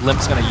depends if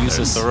Limp's gonna use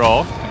There's this. the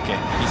roll. Okay,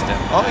 he's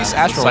dead. Oh, he's The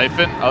Astral.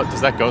 Siphon. Oh,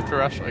 does that go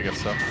through Astral? I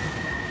guess so.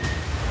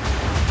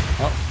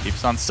 Oh,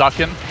 keeps on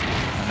sucking.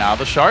 And now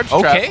the Shard trap.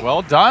 Okay.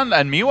 Well done.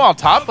 And meanwhile,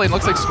 top lane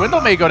looks like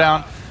Swindle may go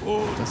down.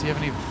 Does he have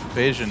any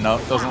evasion? No,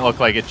 doesn't look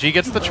like it. G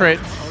gets the trait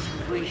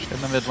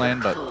in the mid lane,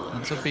 but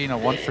ends up being a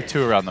 1 for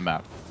 2 around the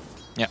map.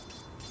 Yeah.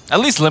 At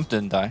least Limp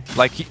didn't die.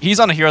 Like, he's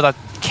on a hero that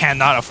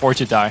cannot afford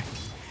to die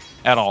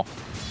at all.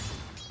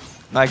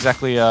 Not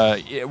exactly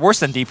worse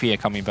than DP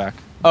coming back.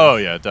 Oh,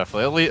 yeah,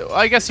 definitely. At least,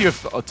 I guess you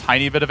have a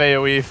tiny bit of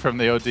AoE from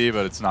the OD,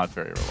 but it's not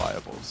very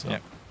reliable. So. Yeah.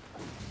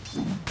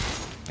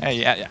 Hey,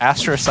 yeah,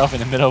 Astra herself in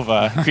the middle of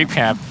a creep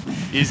camp.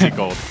 Easy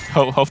gold.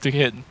 Hope to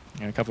hit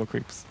a couple of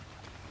creeps.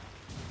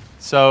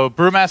 So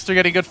Brewmaster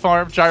getting good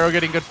farm, Gyro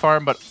getting good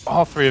farm, but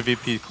all 3 of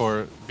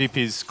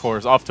VP's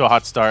cores off to a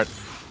hot start.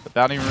 The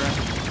bounty rune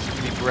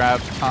being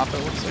grabbed top, it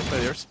looks like, by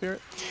the Earth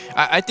Spirit.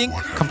 I think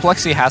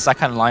compLexity has that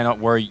kind of lineup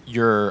where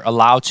you're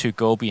allowed to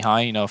go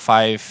behind, you know,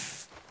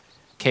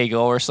 5k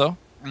goal or so,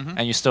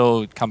 and you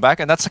still come back.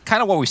 And that's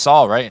kind of what we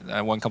saw, right?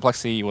 When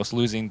compLexity was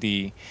losing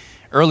the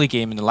early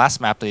game in the last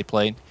map they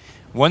played.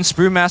 Once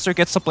Brewmaster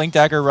gets the Blink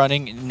Dagger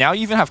running, now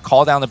you even have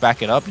Call Down to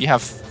back it up. You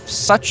have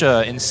such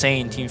an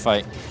insane team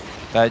fight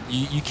that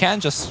you can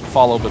just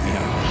fall a bit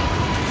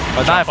behind.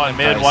 But not on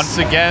mid guys. once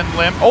again,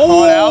 Limp Oh!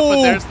 pulled out,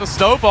 but there's the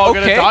snowball, Okay.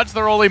 gonna dodge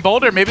the rolling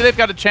boulder. Maybe they've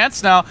got a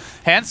chance now.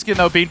 Hanskin,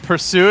 though, being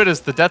pursued as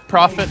the Death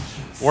Prophet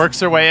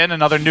works her way in.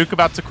 Another nuke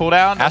about to cool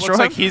down. It Astro looks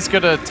like Hub? he's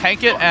gonna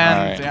tank it, and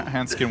Alright. yeah,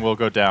 Hanskin will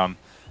go down.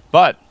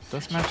 But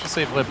does manage to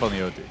save Limp on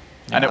the OD.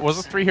 And it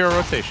was a 3-hero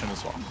rotation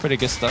as well. Pretty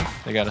good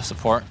stuff. They got a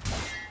support.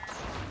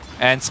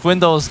 And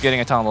Swindle's getting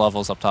a ton of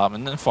levels up top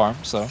and then farm,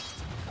 so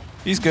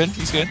he's good.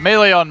 He's good.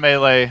 Melee on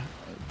melee.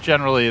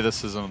 Generally,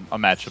 this is a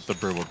matchup the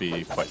Brew will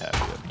be quite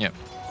happy with. Yeah.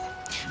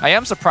 I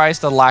am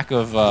surprised the lack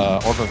of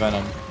Orb of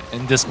Venom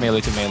in this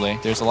melee to melee.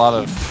 There's a lot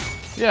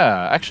of...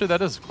 Yeah, actually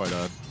that is quite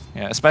odd.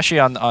 Yeah, especially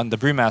on the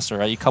Brewmaster,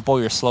 right? You couple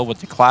your slow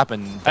with the clap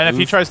and if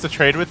he tries to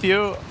trade with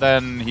you,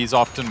 then he's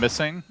often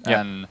missing,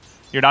 and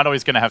you're not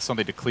always going to have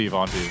something to cleave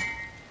onto.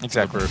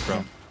 Exactly.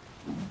 From.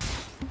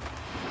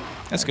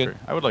 That's good.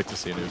 I would like to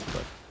see it,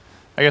 but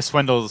I guess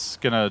Swindle's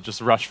going to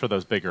just rush for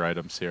those bigger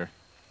items here.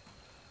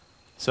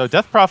 So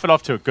Death Prophet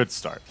off to a good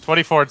start.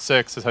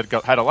 24-6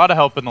 has had a lot of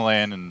help in the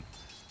lane, and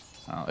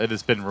it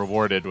has been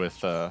rewarded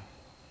with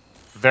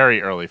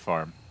very early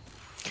farm.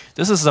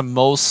 This is the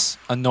most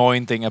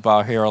annoying thing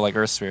about a hero like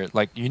Earth Spirit.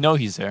 Like, you know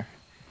he's there.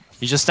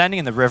 He's just standing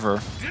in the river,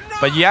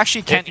 but you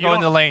actually can't go in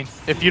the lane.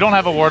 If you don't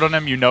have a ward on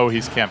him, you know he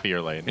can't be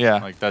your lane. Yeah.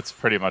 Like, that's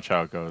pretty much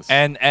how it goes.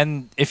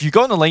 And if you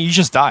go in the lane, you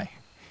just die.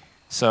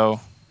 So,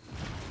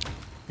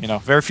 you know,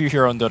 very few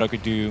hero in Dota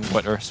could do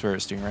what Earth Spirit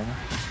is doing right now.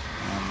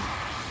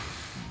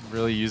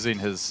 Really using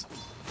his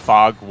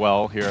fog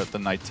well here at the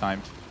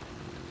nighttime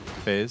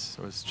phase.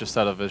 It was just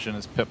out of vision,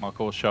 as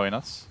Pitmuckle was showing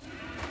us.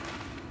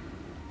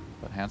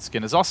 But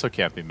Hanskin is also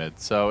camping mid,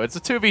 so it's a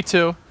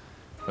 2v2.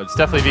 But it's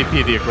definitely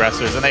VP the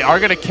aggressors, and they are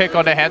going to kick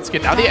onto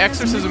Hanskin. Now the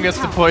Exorcism gets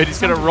deployed. He's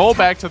going to roll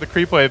back to the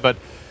creep wave, but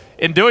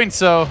in doing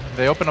so,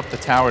 they open up the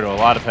tower to a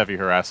lot of heavy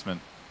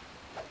harassment.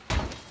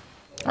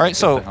 All right,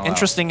 so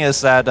interesting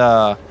is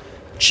that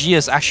G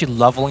is actually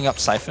leveling up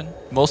Siphon.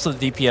 Most of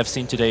the DP I've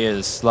seen today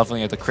is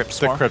leveling at the Crypt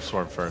Swarm. The Crypt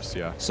Swarm first,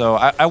 yeah. So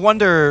I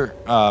wonder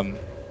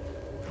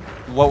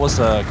what was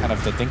kind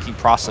of the thinking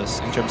process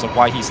in terms of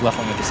why he's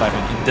leveling at the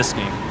Siphon in this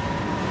game.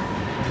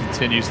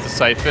 Continues to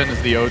Siphon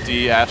as the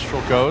OD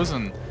Astral goes,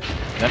 and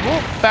then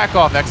we'll back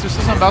off.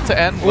 Exorcism about to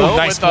end low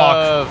nice with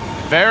block.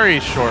 a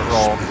very short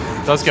roll.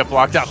 Does get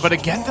blocked out, but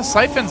again the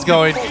Siphon's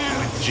going.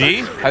 G,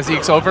 has he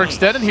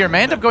overextended here?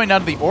 May end up going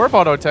down to the Orb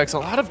auto attacks. A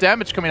lot of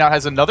damage coming out.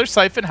 Has another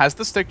Siphon, has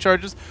the stick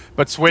charges,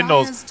 but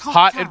Swindle's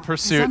hot in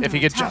pursuit. If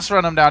he could just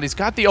run him down, he's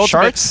got the ultimate.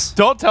 Sharks?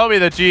 Don't tell me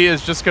that G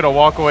is just going to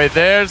walk away.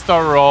 There's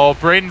the roll.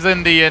 Brings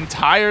in the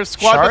entire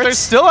squad, but they're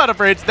still out of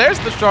range. There's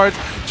the shards.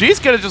 G's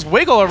going to just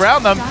wiggle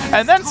around them,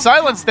 and then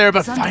silence there,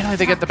 but finally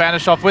they get the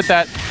banish off with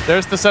that.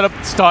 There's the setup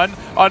stun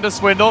onto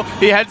Swindle.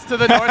 He heads to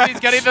the north. He's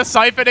getting the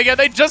Siphon again.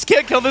 They just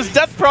can't kill this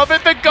Death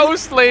Prophet. The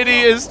Ghost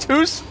Lady is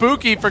too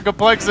spooky for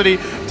complexity.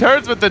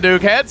 Turns with the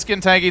nuke.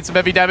 Hanskin tanking some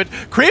heavy damage.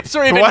 Creeps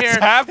are even here. What's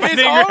happening?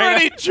 He's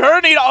already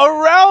journeyed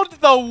around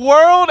the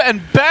world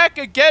and back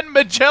again.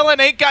 Magellan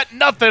ain't got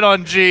nothing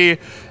on G.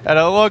 And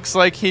it looks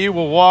like he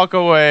will walk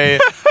away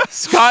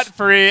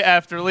scot-free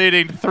after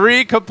leading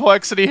 3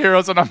 complexity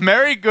heroes on a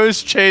merry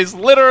goose chase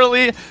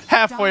literally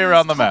halfway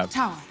around the map.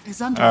 All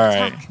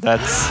right,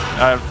 that's...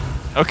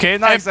 okay,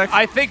 not exactly.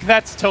 I think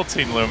that's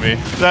tilting, Lumi.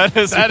 That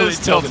is really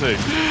tilting.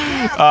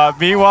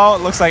 Meanwhile,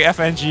 it looks like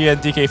FNG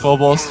and DK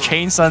Phobos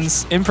chain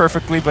suns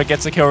imperfectly, but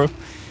gets a kill.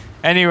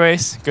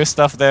 Anyways, good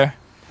stuff there.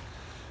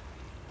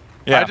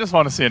 Yeah. I just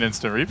want to see an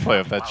instant replay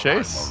of that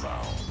chase.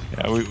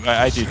 Yeah,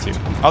 I do too.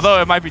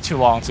 Although it might be too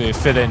long to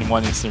fit in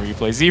one instant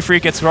replay.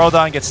 Z-Freak gets rolled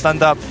on, gets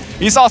stunned up.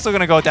 He's also going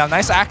to go down.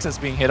 Nice access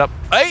being hit up.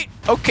 Hey!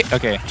 Okay.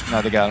 Okay.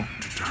 No, they got him.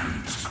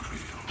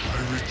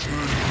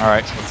 All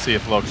right. Let's see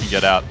if Lo can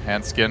get out.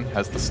 Hanskin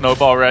has the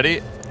snowball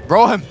ready.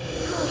 Roll him.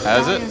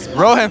 Has it?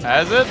 Roll him.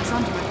 Has it?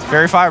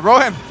 Verify. Roll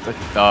him.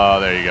 Oh,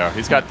 there you go.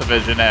 He's got the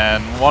vision,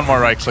 and one more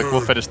right click will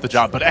finish the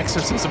job. But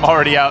Exorcism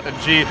already out, and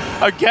G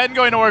again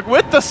going to work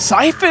with the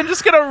Siphon.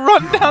 Just going to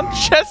run down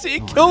Jesse.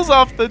 Kills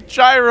off the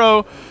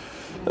gyro.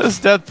 This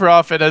Death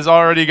Prophet has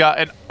already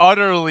gotten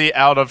utterly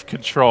out of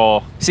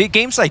control. See,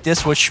 games like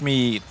this wish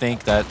me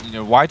think that, you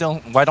know, why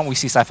don't we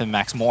see Siphon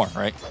max more,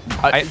 right?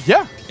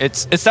 Yeah.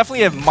 It's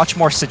definitely a much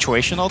more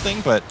situational thing,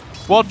 but...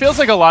 Well, it feels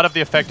like a lot of the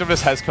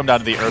effectiveness has come down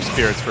to the Earth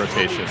Spirit's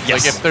rotation.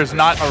 Yes. Like, if there's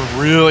not a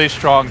really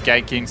strong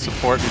ganking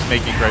support who's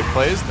making great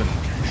plays, then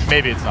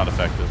maybe it's not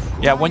effective.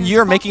 Yeah, when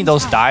you're making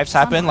those dives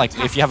happen, like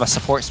if you have a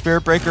support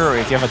Spirit Breaker or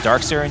if you have a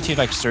Dark Serum team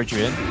like surge you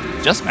in,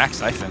 just max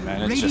Siphon,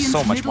 man. It's just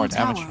so much more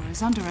damage.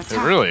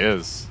 It really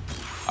is.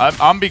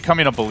 I'm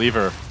becoming a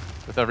believer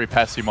with every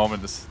passing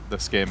moment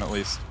this game, at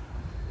least.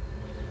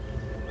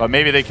 But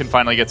maybe they can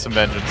finally get some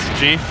vengeance.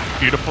 G,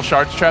 beautiful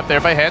shards trap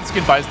there by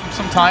Hanskin. Buys them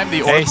some time.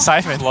 The orb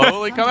Siphon.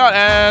 slowly come out,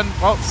 and,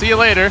 well, see you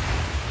later.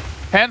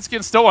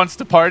 Hanskin still wants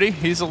to party.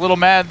 He's a little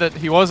mad that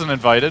he wasn't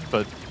invited,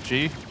 but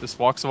G just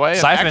walks away.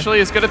 And actually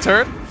is going to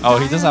turn. Oh,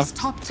 he doesn't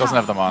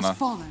have the mana.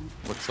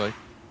 Looks like.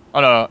 Oh,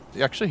 no.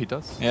 Actually, he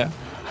does. Yeah.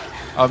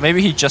 Oh,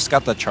 maybe he just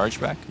got the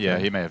charge back. Yeah,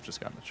 he may have just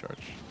gotten the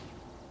charge.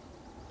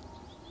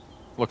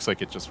 Looks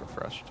like it just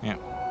refreshed. Yeah.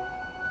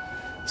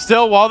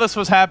 Still, while this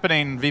was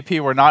happening, VP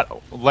were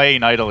not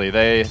laying idly.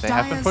 They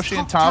have been pushing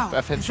in top.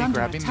 FNG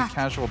grabbing the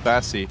casual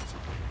Bassi.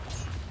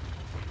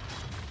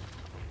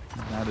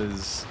 And that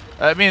is...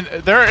 I mean,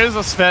 there is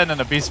a Sven and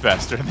a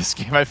Beastmaster in this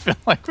game. I feel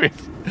like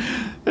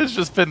it's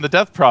just been the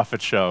Death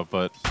Prophet show,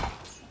 but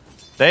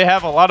they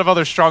have a lot of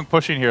other strong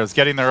pushing heroes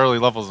getting their early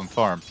levels in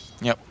farm.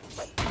 Yep.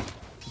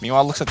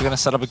 Meanwhile, looks like they're going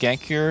to set up a gank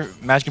here.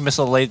 Magic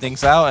Missile lay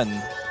things out,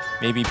 and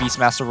maybe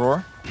Beastmaster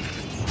Roar.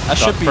 That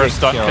should be first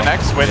stun kill.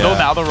 connects. Swindle,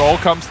 now the roll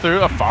comes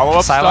through. A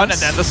follow-up stun, and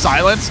then the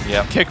silence.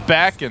 Yep. Kick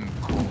back, and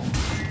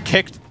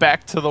kicked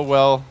back to the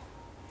well.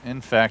 In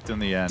fact, in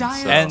the end. So.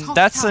 And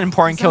that's an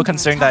important kill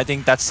considering that I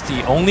think that's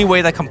the only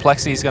way that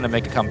complexity is going to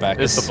make a comeback.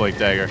 It's the Blink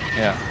Dagger.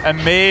 Yeah.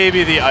 And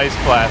maybe the Ice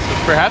Blast,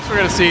 which perhaps we're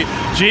going to see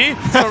G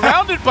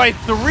surrounded by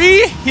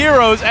 3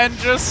 heroes and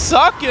just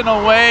sucking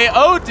away.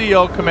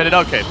 ODO committed.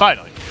 Okay,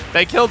 finally.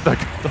 They killed the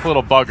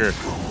little bugger.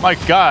 My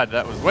God,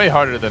 that was way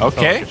harder than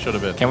it should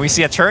have been. Can we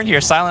see a turn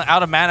here? Silent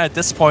out of mana at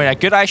this point. A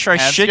good Ice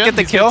Strike should get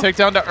the kill. Take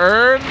down to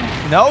Earn.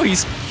 No,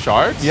 he's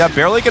Shards. Yeah,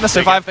 barely going to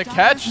survive the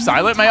catch.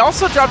 Silent may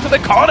also drop to the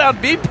call down.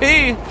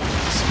 BP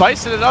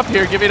spicing it up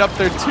here, giving up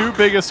their 2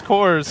 biggest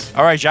cores.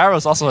 All right,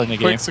 Gyro's also in the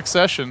game. Quick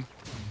succession.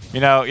 You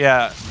know,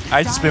 yeah,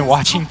 I've just been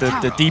watching the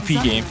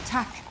DP game.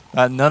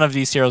 None of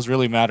these heroes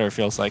really matter, it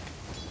feels like.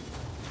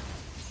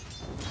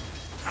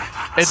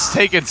 It's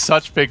taken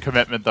such big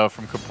commitment, though,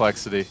 from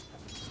complexity.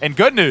 And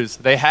good news,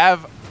 they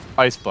have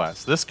Ice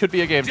Blast. This could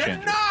be a game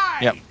changer.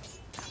 Yep.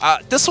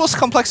 This was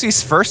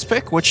Complexity's first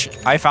pick, which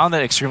I found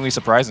it extremely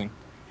surprising.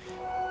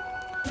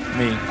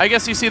 I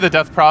guess you see the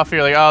Death Prophet,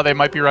 you're like, oh, they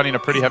might be running a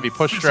pretty heavy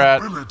push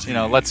strat. You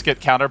know, let's get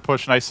counter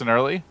push nice and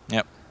early.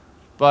 Yep.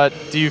 But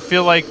do you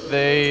feel like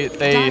they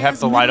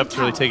have the lineup to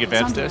really take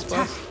advantage of Ice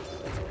Blast?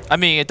 I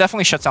mean, it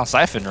definitely shuts down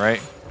Siphon,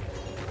 right?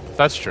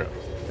 That's true.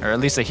 Or at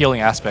least the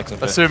healing aspects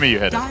of it. Assuming you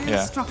hit it.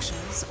 Yeah.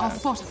 Structures are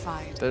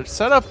fortified. Their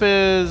setup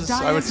is,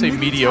 I would say,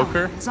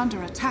 mediocre. Is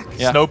under attack.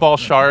 Yeah. Snowball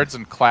shards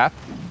and clap.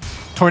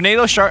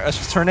 Tornado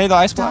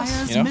Ice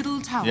Blast, you know? Middle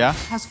tower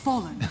has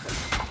fallen.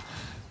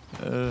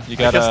 You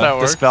gotta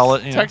dispel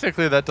it. You know?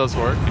 Technically, that does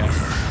work.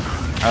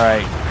 Yeah. All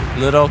right,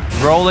 Little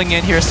rolling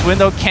in here.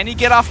 Swindle, can he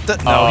get off the?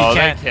 No, he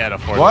can't. They can't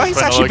afford What?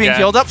 He's actually being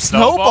healed up.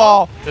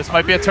 Snowball. This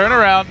might be a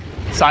turnaround.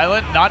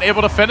 Silent not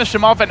able to finish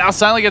him off, and now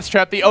Silent gets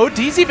trapped. The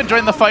OD's even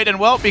joined the fight, and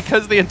well,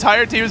 because the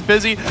entire team is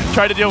busy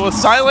trying to deal with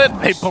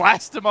Silent, they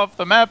blast him off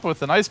the map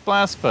with an Ice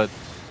Blast, but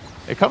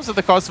it comes at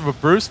the cost of a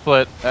brew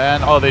split,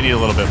 and oh, they need a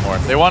little bit more.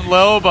 They want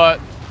Lil,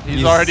 but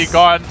he's already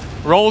gone.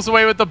 Rolls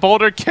away with the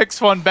boulder, kicks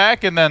one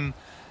back, and then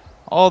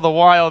all the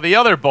while the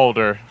other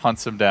boulder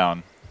hunts him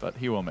down, but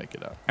he will make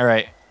it out. All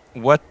right,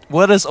 what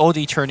is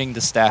OD turning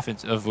the staff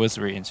of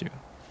Wizardry into?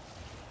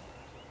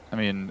 I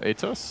mean,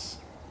 Atos?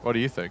 What do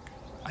you think?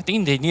 I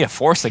think they need a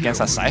force against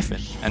that Siphon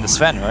and the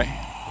Sven,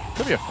 right?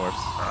 Could be a force.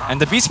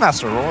 And the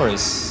Beastmaster Roar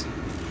is...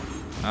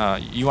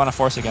 you want a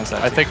force against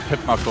that, I too. think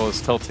Pipknuckle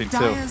is tilting,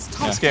 too.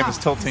 This game is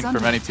tilting for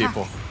many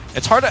people.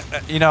 It's hard to...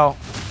 you know,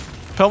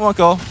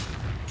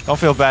 Pipknuckle, don't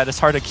feel bad. It's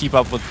hard to keep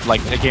up with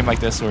like a game like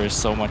this where there's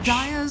so much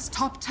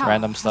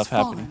random stuff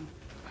happening.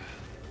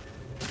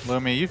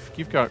 Lumi,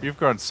 you've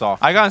grown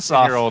soft. I got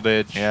soft. In your old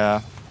age.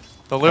 Yeah.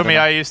 The Lumi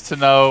I used to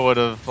know would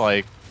have,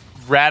 like,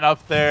 ran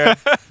up there,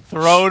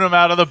 thrown him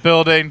out of the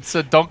building,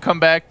 said, don't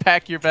come back,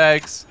 pack your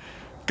bags.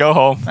 Go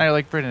home. Now you're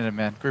like, Brennan,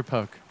 man, group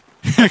hug.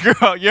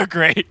 Girl, you're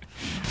great.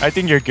 I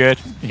think you're good.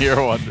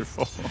 You're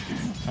wonderful.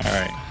 All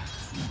right.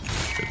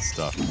 Good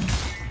stuff.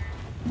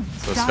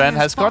 So Sven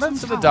has gone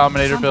into the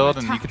Dominator build,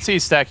 and you can see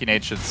he's stacking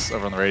Ancients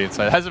over on the Radiant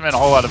side. It hasn't been a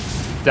whole lot of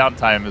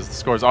downtime as the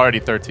score's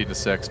already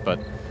 13-6, but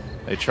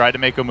they tried to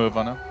make a move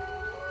on him.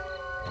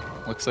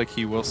 Looks like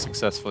he will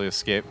successfully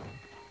escape.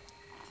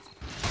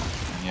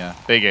 Yeah,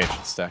 big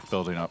Ancient stack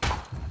building up.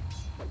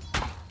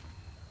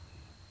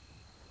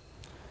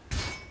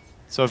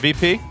 So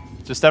VP,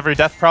 just every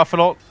Death Prophet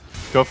ult,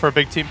 go for a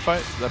big team fight.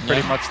 Is that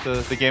pretty much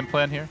the game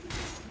plan here?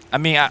 I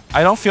mean,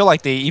 I don't feel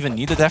like they even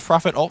need the Death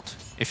Prophet ult.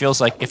 It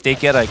feels like if they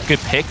get a good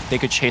pick, they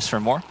could chase for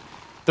more.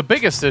 The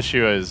biggest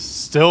issue is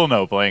still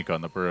no Blank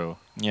on the Brew.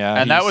 Yeah,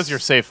 and that was your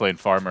safe lane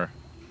farmer.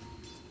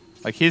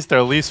 Like, he's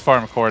their least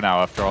farm core now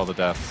after all the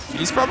deaths.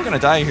 He's probably going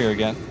to die here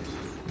again.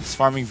 He's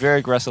farming very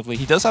aggressively.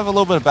 He does have a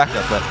little bit of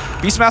backup, but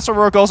Beastmaster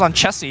Roar goes on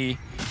Chessie.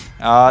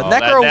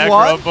 Necro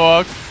 1.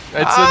 Book. It's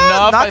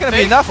enough. Not going to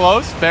be enough.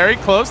 Close. Very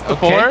close. The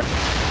board.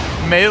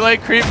 Melee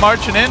creep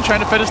marching in, trying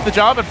to finish the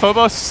job, and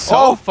Phobos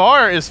so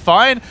far is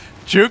fine.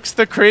 Jukes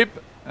the creep.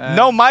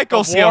 No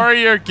Michael The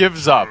warrior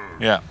gives up.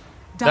 Yeah.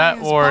 That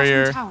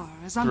warrior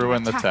threw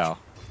in the towel.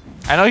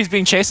 I know he's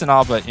being chased and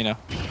all, but, you know.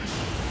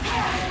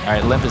 All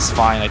right, Limp is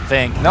fine, I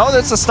think. No,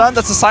 that's a stun.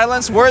 That's a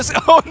silence. Where's...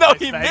 Oh, no,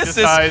 he misses.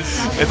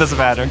 It doesn't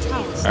matter.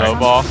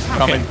 Snowball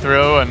coming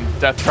through, and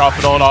Death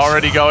Prophet ult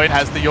already going.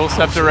 Has the Yule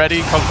Scepter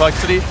ready.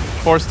 compLexity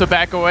forced to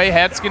back away.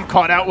 Hanskin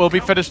caught out. Will be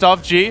finished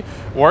off. G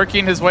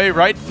working his way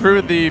right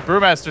through the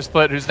Brewmaster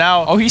split, who's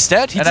now... Oh, he's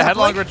dead. In a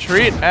headlong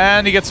retreat,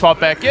 and he gets swapped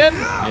back in.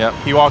 Yep.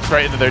 He walks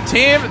right into their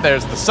team.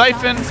 There's the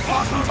Siphon.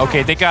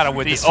 Okay, they got to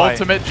win this fight.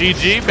 The ultimate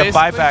GG, basically.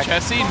 Buyback.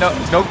 Chessie,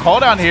 no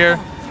cooldown here.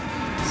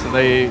 So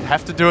they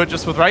have to do it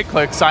just with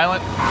right-click.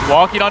 Silent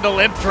walking onto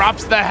Limp,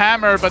 drops the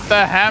hammer, but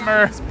the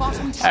hammer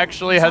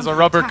actually has a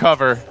rubber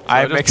cover. So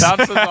I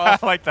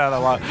like that a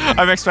lot.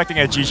 I'm expecting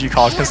a GG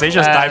call because they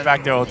just dive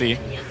back to OD.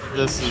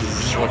 This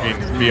is looking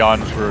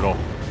beyond brutal.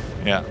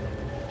 Yeah.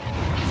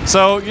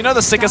 So, you know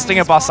the sickest thing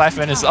about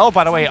Siphon is, oh,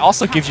 by the way, it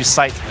also gives you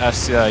sight,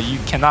 as you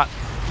cannot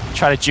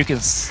try to juke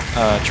his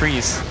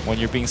trees when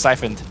you're being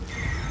siphoned.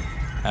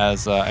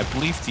 As I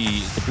believe the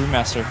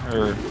Brewmaster,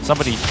 or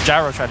somebody,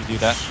 Gyro, tried to do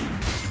that.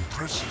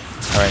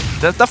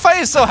 Alright, the fight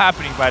is still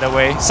happening, by the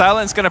way.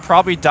 Silent's gonna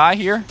probably die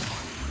here.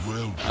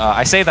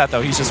 I say that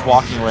though, he's just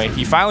walking away.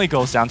 He finally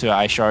goes down to an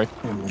Ice Shard.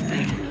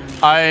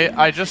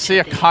 I just see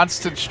a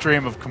constant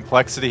stream of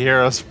compLexity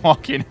heroes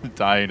walking and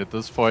dying at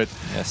this point.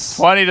 Yes.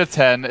 20 to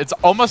 10. It's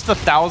almost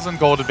 1,000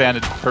 gold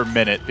advantage per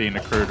minute being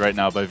accrued right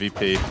now by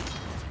VP.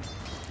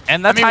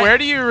 And I mean, where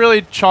do you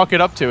really chalk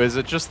it up to? Is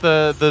it just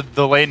the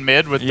lane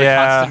mid with the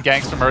constant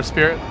ganks from Earth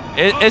Spirit?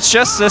 It's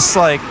just this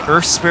like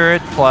Earth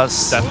Spirit plus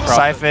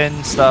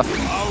Siphon stuff.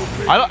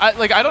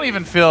 I don't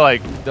even feel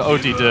like the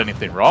OD did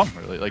anything wrong,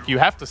 really. Like, you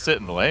have to sit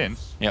in the lane.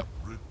 Yep.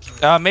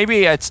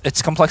 Maybe it's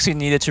compLexity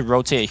needed to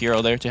rotate a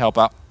hero there to help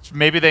out.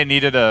 Maybe they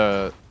needed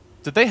a...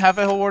 Did they have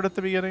a Hill Ward at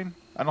the beginning?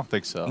 I don't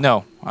think so.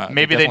 No.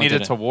 Maybe they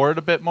needed to ward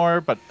a bit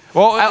more, but...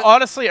 Well,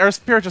 honestly, Earth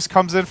Spirit just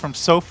comes in from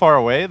so far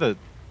away that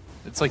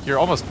it's like you're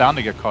almost bound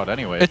to get caught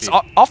anyway. It's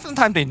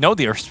oftentimes they know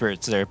the Earth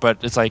Spirit's there,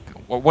 but it's like,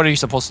 what are you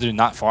supposed to do?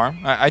 Not farm?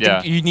 I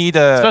think you need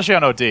a... Especially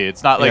on OD.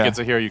 It's not like it's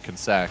a hero you can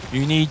sack.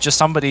 You need just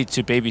somebody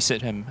to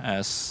babysit him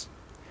as...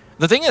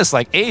 The thing is,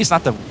 like, A is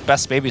not the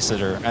best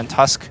babysitter, and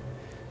Tusk,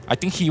 I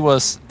think he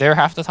was there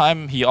half the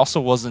time. He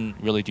also wasn't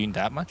really doing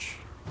that much.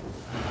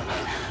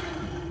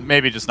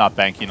 Maybe just not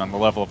banking on the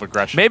level of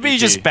aggression. Maybe you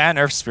just ban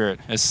Earth Spirit.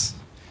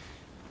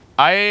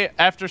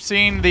 After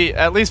seeing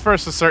at least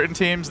versus certain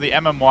teams, the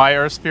MMY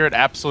Earth Spirit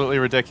absolutely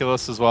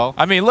ridiculous as well.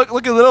 I mean, look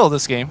at Little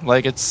this game.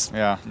 Like, it's...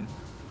 Yeah.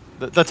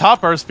 The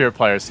top Earth Spirit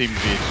players seem to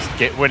be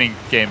just winning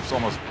games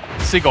almost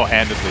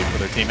single-handedly for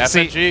their team.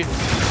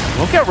 FNG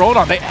will get rolled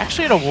on. They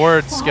actually had a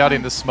ward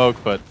scouting the smoke,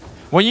 but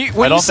I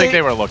don't think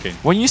they were looking.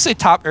 When you say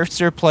top Earth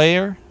Spirit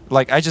player,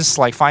 like, I just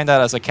like find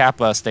that as a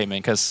Kappa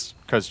statement, because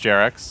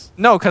JRX?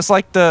 No, because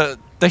like the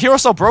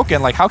hero's so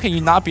broken. Like, how can you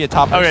not be a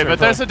top? Okay, but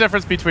there's a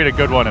difference between a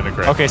good one and a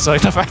great. Okay, so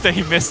like, the fact that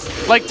he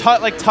missed, like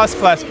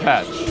Tusk last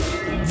patch.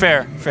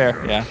 Fair,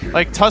 yeah.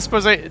 Like Tusk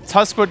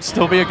would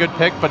still be a good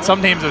pick, but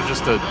some teams are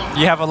just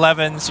You have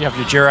 11s, you have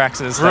your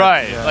JRXs.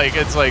 Right, like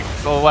it's like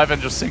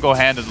 11 just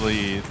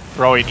single-handedly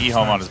throwing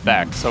E-Home on his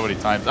back so many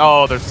times.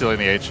 Oh, they're stealing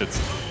the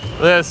H-hits.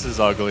 This is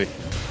ugly.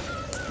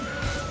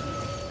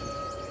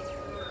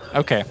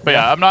 Okay. But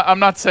yeah, I'm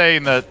not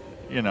saying that,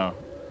 you know.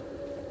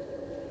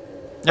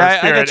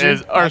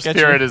 Earth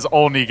Spirit is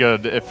only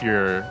good if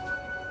you're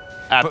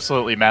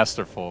absolutely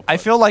masterful. I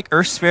feel like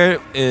Earth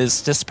Spirit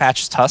is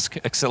dispatched Tusk,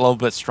 except a little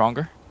bit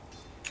stronger.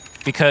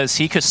 Because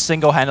he could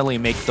single-handedly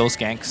make those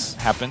ganks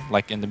happen,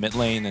 like in the mid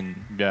lane,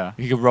 and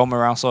he could roam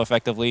around so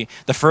effectively.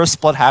 The first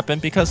split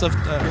happened because of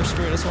Earth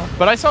Spirit as well.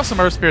 But I saw some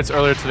Earth Spirits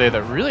earlier today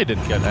that really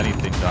didn't get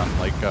anything done.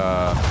 Like,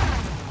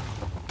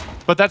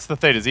 but that's the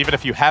thing, is even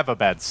if you have a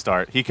bad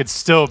start, he could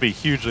still be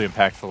hugely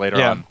impactful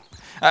later on.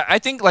 I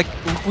think, like,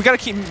 we gotta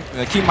keep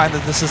in mind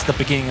that this is the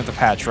beginning of the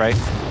patch, right?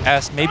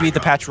 As maybe the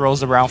patch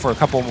rolls around for a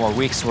couple more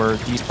weeks where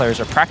these players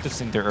are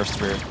practicing their Earth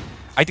Spirit.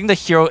 I think the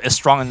hero is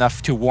strong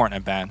enough to warrant a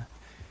ban.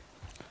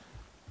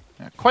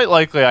 Yeah, quite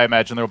likely, I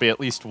imagine there will be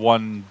at least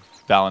one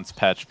balance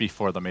patch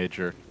before the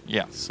major.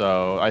 Yeah.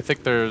 So I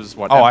think there's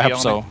what? I hope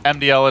so.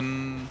 MDL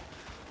in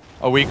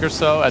a week or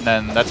so, and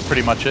then that's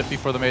pretty much it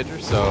before the major.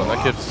 So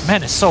that gives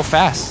it's so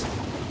fast.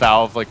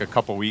 Valve like a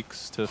couple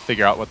weeks to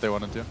figure out what they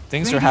want to do.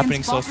 Things are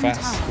happening so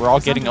fast. We're all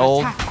getting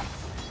old.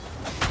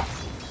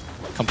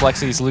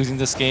 compLexity is losing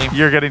this game.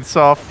 You're getting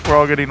soft. We're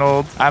all getting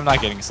old. I'm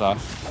not getting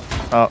soft.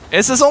 Oh.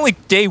 This is only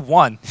day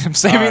one. I'm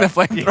saving the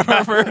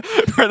flamethrower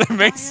for the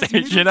main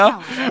stage, you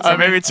know?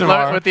 Maybe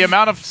tomorrow. With the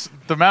amount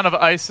of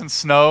ice and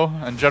snow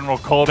and general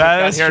cold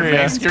here in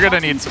Minsk, you're gonna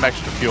need some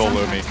extra fuel,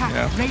 Lumi.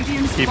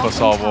 Yeah. Keep us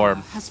all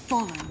warm.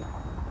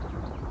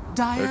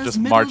 They're just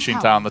marching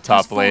down the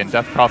top lane.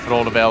 Death Prophet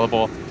ult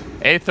available.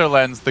 Aether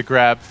Lens, the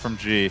grab from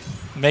G.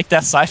 Make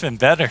that Siphon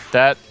better.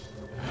 That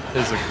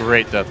is a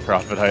great Death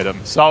Prophet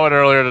item. Saw it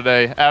earlier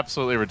today.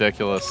 Absolutely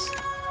ridiculous.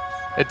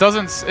 It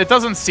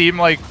doesn't seem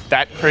like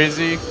that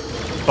crazy,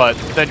 but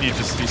then you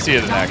see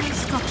it in action.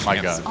 My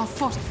God.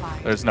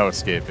 There's no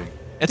escaping.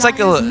 It's like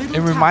it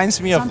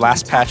reminds me of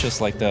last patches,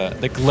 like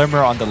the glimmer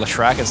on the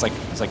Leshrac. It's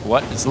like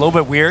what? It's a little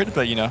bit weird,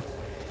 but you know.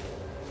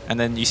 And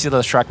then you see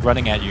the Leshrac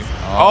running at you.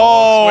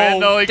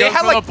 Swindle, he goes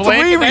had for like the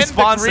blink, 3 and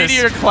responses. The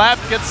greedier clap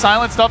gets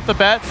silenced off the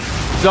bat.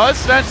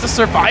 Does manage to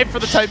survive for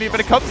the time being, but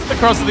it comes to the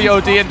cross of the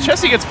OD, and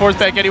Chessie gets forced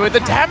back anyway.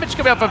 The damage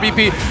coming out from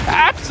BP,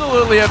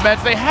 absolutely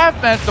immense. They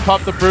have managed to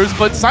pop the bruise,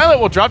 but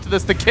Silent will drop to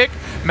this. The kick,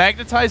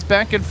 magnetized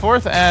back and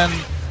forth, and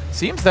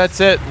seems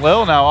that's it.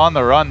 Lil now on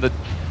the run.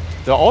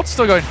 The ult's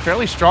still going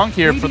fairly strong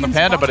here from the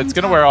Panda, but it's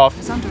going to wear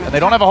off, and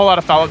they don't have a whole lot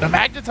of follow-up. The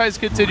Magnetize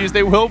continues.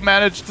 They will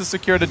manage to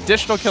secure an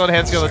additional kill and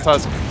hand skill on the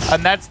Tusk,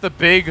 and that's the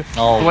big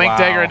Blink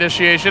Dagger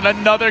initiation.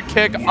 Another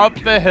kick up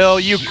the hill.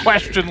 You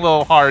question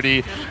Lil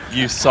Hardy,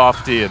 you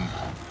softy, and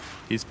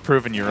he's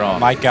proven you wrong.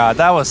 My God,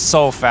 that was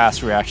so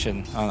fast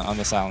reaction on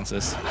the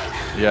silences.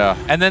 Yeah.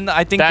 And then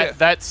I think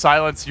that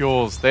silence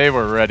Yules, they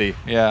were ready.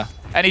 Yeah.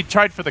 And he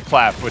tried for the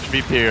clap, which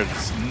VP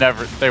is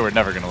never, they were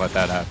never going to let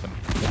that happen.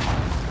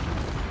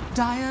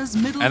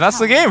 And that's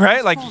the game,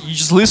 right? Like, you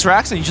just lose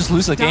racks and you just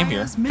lose the game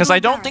here. Because I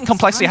don't think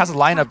compLexity has a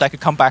lineup that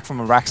could come back from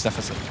a racks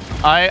deficit.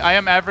 I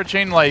am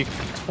averaging like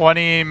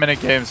 20-minute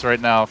games right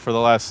now for the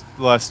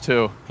last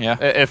two. Yeah.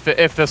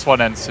 If this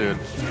one ends soon.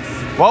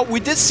 Well, we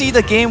did see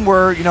the game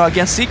where, you know,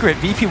 against Secret,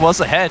 VP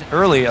was ahead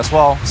early as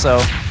well. So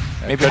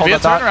maybe could hold be a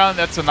that turnaround.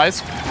 That's a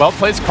nice,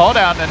 well-placed call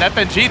down. And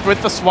FNG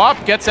with the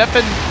swap gets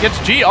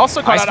G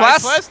also caught out.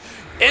 Ice Blast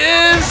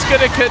is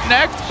going to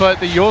connect, but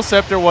the Yule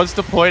Scepter was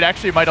deployed.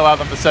 Actually, might allow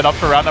them to set up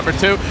for round number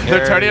 2.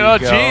 They're turning it on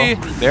G.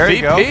 There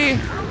you go.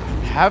 VP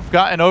have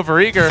gotten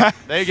overeager.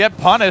 They get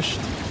punished.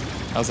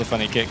 That was a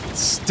funny kick.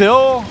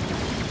 Still,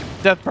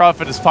 Death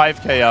Prophet is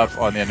 5k up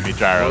on the enemy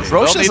gyros.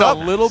 Roche They'll is need up. a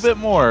little bit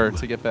more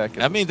to get back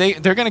in. I mean,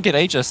 they're going to get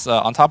Aegis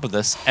on top of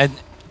this. And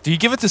do you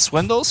give it to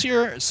Swindles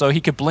here so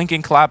he could blink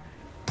and clap,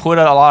 put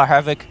out a lot of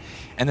havoc,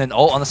 and then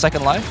ult on the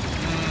second life?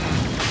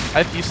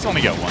 You still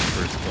only get one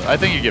first split. I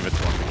think you give it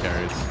to one of the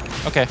carries.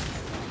 Okay.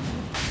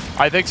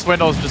 I think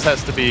Swindles just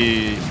has to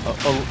be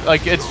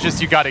like, it's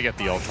just you got to get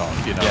the ult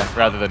off, you know,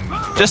 rather than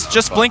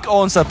just blink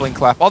ult instead of blink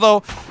clap.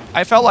 Although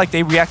I felt like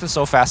they reacted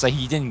so fast that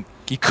he couldn't.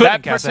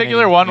 That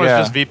particular one was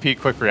just VP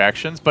quick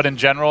reactions, but in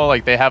general,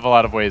 like they have a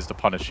lot of ways to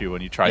punish you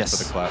when you try for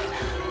the clap.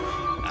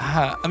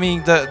 I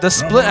mean, the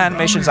split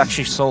animation is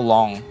actually so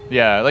long.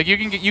 Yeah, like you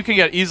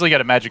can easily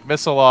get a magic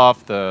missile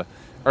off the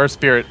Earth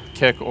Spirit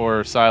kick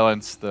or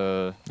silence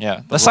the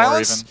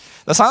silence.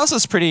 The silence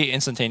is pretty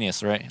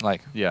instantaneous, right?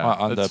 Like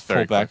on the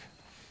pullback.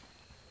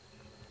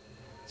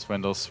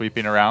 Swindle's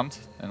sweeping around,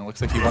 and it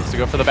looks like he wants to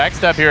go for the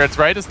backstab here. It's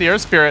right as the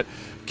Earth Spirit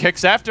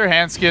kicks after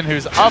Hanskin,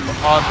 who's up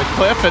on the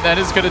cliff, and then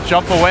is going to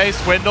jump away.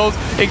 Swindles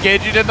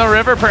engaging in the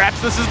river. Perhaps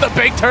this is the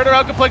big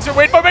turnaround complexer.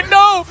 Wait for it.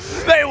 No!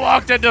 They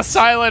walked into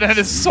Silent and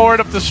his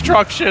Sword of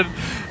Destruction.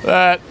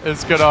 That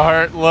is going to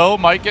hurt. Lil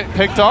might get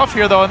picked off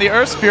here, though, on the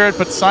Earth Spirit,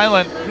 but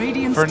Silent,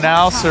 for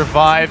now,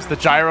 survives. The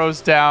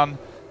gyro's down.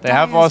 They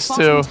have lost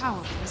 2.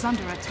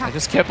 I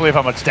just can't believe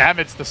how much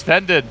damage the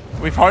Sven did.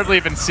 We've hardly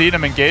even seen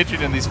him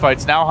engaging in these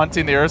fights. Now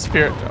hunting the Earth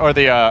Spirit, or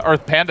the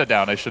Earth Panda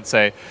down, I should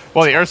say.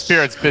 Well, the Earth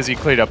Spirit's busy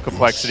cleaning up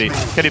complexity.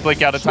 Can he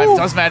blink out in time?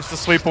 Does manage to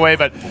sweep away,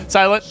 but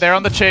Silent, they're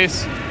on the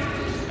chase.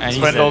 And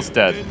Swindle's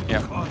dead.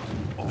 Yeah.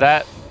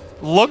 That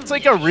looked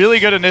like a really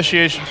good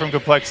initiation from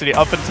complexity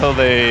up until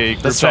they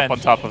grouped up on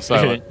top of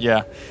Silent.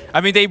 Yeah.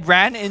 I mean, they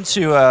ran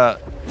into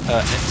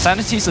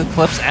Sanity's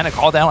Eclipse and a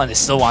call down, and they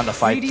still won the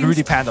fight through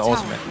the Panda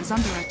ultimate.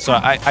 So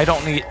I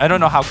don't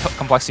know how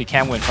complexity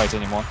can win fights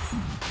anymore.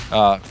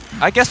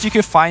 I guess you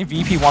could find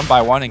VP 1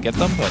 by 1 and get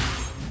them, but.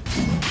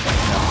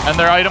 And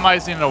they're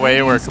itemizing in a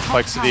way where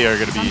complexity are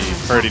going to be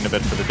hurting a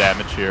bit for the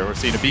damage here. We're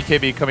seeing a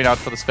BKB coming out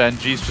for the Sven.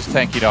 G's just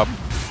tanking up.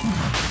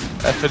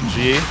 F and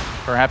G,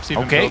 perhaps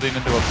even building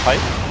into a pipe.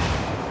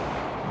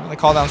 The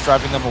call down's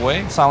driving them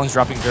away. Silence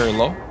dropping very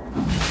low.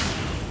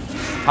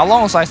 How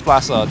long was Ice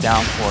Blast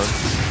down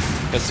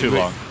for? It's too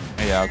long.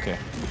 Yeah, okay.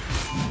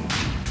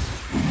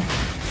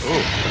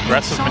 Ooh,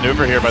 aggressive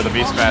maneuver here by the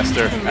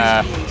Beastmaster.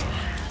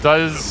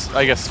 Does,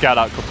 I guess, scout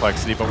out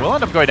complexity, but will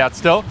end up going out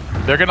still.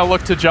 They're going to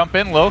look to jump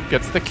in. Lil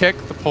gets the kick,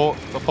 the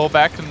pull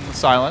back, and the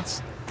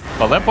silence.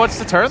 But Limp wants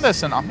to turn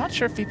this, and I'm not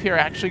sure if VP are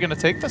actually going to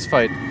take this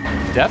fight.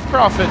 Death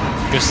Prophet.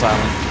 Good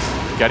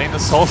silence. Getting the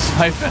Soul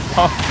Siphon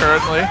off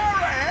currently.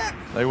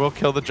 They will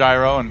kill the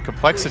gyro, and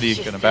complexity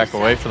going to back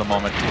away for the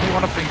moment. Do they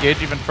want to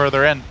engage even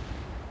further in?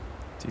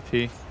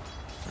 TP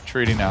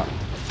retreating out.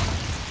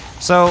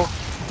 So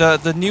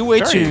the new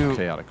way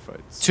chaotic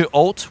fights. to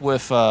ult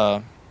with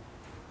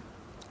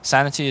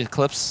Sanity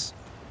Eclipse,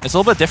 it's a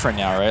little bit different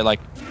now, right? Like,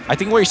 I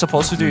think what you're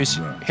supposed to do is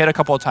hit a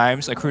couple of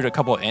times, accrue a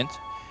couple of int,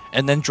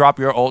 and then drop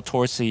your ult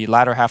towards the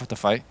latter half of the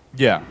fight.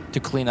 Yeah. To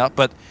clean up.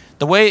 But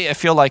the way I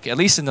feel like, at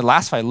least in the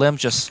last fight, Lim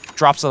just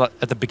drops it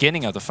at the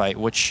beginning of the fight,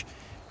 which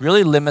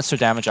really limits their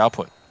damage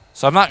output.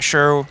 So I'm not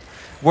sure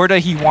whether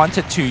he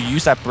wanted to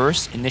use that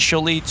burst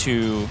initially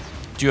to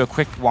do a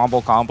quick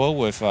wombo combo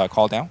with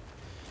call down.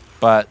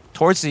 But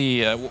towards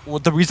the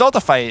result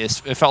of the fight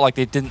is it felt like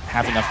they didn't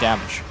have enough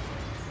damage.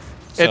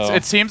 So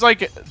it seems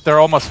like they're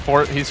almost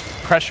he's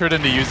pressured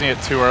into using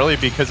it too early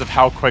because of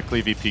how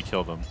quickly VP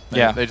killed them.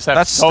 They just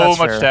have so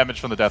much damage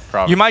from the Death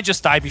Prophet. You might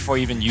just die before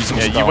even using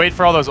it. Yeah, you wait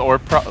for all those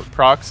orb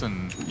procs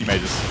and you may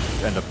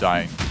just end up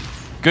dying.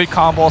 Good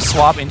combo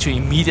swap into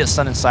immediate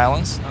stun and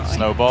silence.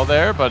 Snowball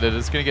there, but it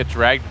is going to get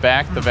dragged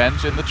back. The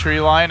Venge in the tree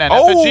line, and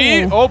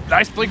FNG. Oh,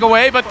 nice blink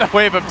away, but the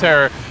Wave of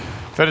Terror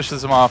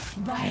finishes him off.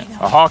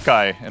 A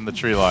Hawkeye in the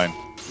tree line.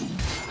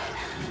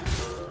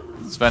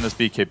 Sven is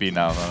BKB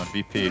now, though, and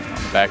VP on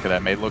the back of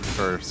that may look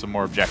for some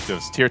more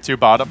objectives. Tier 2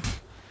 bottom.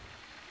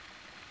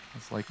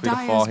 It's likely to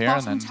fall here,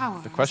 and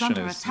then the question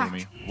is,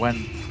 Lumi, when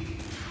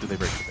do they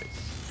break the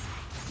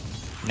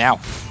base? Now.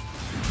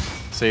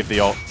 Save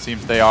the ult.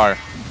 Seems they are.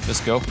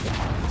 Let's go.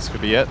 This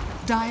could be it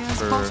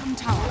for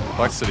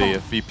complexity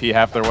if VP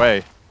have their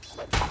way.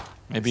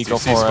 Maybe go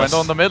for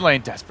Swindle in the mid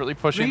lane, desperately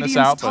pushing this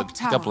out, but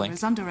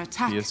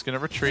he is going to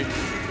retreat.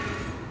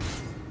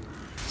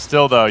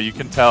 Still, though, you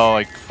can tell,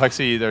 like,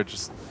 complexity, they're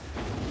just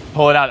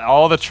pulling out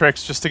all the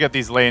tricks just to get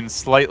these lanes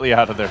slightly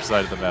out of their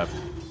side of the map.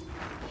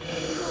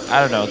 I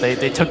don't know.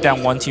 They took down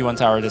 1T1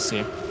 tower this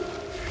team.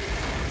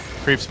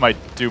 Creeps might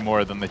do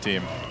more than the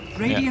team.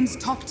 Radiant's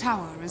top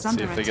tower is under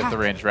See if attack. they get the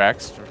range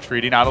racks.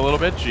 Retreating out a little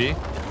bit. G.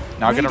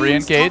 Now going to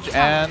re-engage,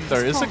 and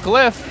there is a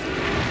glyph.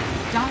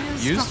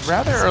 Dire's Used structures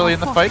rather early in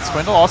the are fight. fortified.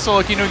 Swindle also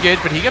looking to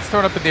engage, but he gets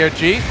thrown up in the air.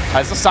 G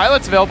has the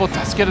silence available.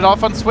 Does get it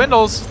off on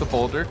Swindles. The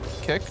boulder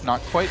kick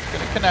not quite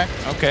going to connect.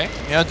 Okay.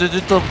 You know,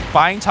 the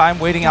buying time,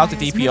 waiting out the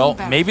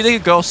DPO. Maybe they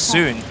could go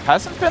soon.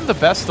 Hasn't been the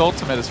best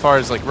ultimate as far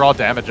as like raw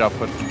damage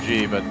output from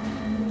G, but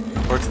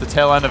towards the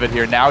tail end of it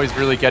here, now he's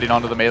really getting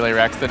onto the melee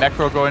racks. The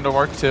Necro going to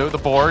work too. The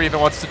Boar even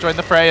wants to join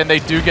the fray, and they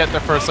do get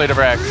their first slate of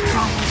racks.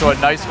 So a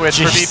nice win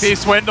for VP.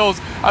 Swindles.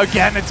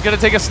 Again, it's going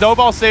to take a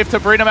snowball save to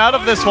bring him out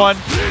of this one.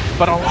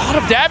 But a lot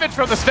of damage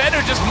from the Sven,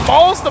 who just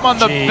mauls them on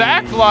the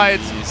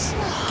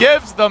backlines.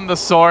 Gives them the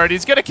sword.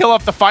 He's going to kill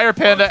off the Fire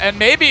Panda and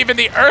maybe even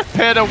the Earth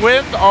Panda.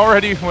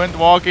 Already wind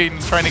walking,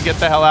 trying to get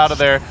the hell out of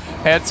there.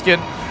 Handskin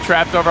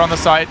trapped over on the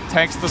side,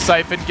 tanks the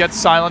Siphon, gets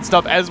silenced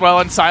up as well,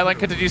 and Silent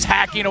continues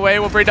hacking away.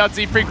 Will bring down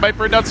Z-Freak, might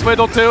bring down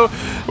Swindle too.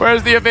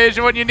 Where's the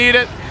evasion when you need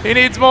it? He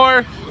needs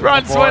more.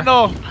 Run,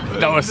 Swindle.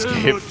 No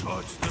escape.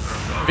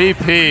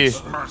 VP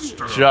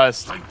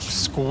just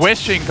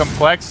squishing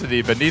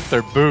complexity beneath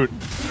their boot.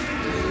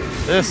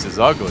 This is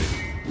ugly.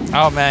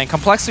 Oh man,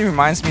 complexity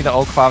reminds me of the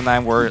old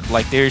Cloud9 where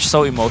like they're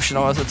so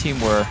emotional as a team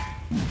where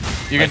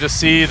you can just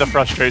see the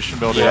frustration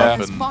building up.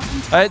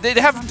 And they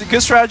have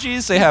good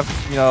strategies, they have,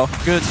 you know,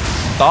 good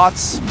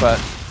thoughts,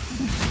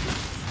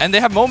 and they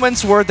have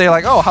moments where they're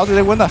like, oh, how did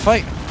they win that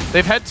fight?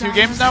 They've had 2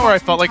 games now where I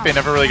felt like they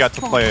never really got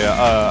to play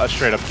a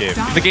straight-up game.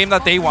 The game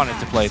that they wanted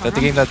to play, the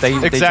game that they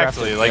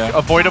exactly, drafted, like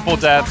avoidable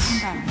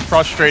deaths,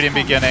 frustrating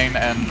beginning,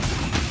 and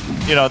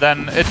you know,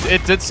 then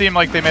it did seem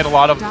like they made a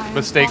lot of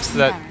mistakes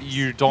that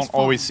you don't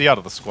always see out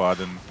of the squad,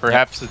 and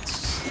perhaps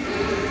it's,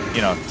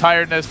 you know,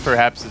 tiredness,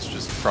 perhaps it's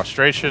just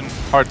frustration.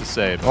 Hard to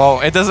say.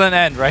 Well, it doesn't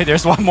end, right?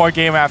 There's one more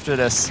game after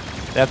this.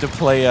 They have to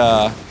play,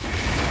 what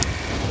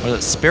is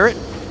it, Spirit?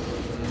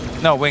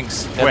 No,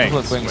 Wings.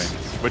 Wings.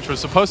 Which was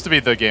supposed to be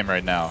the game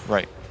right now.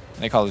 Right.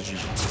 They call it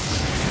GG.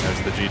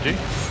 There's the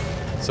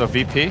GG. So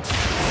VP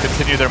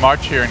continue their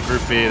march here in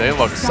Group B. They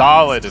look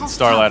solid in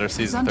StarLadder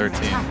Season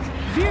 13.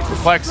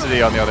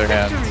 Complexity, on the other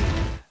hand,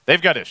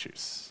 they've got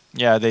issues.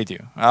 Yeah, they do.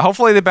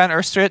 Hopefully they ban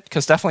Earthstrait,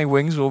 because definitely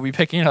Wings will be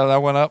picking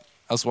that one up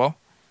as well.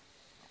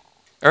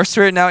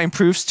 Earthstrait now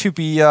improves to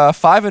be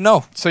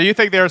 5-0. So you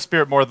think they're a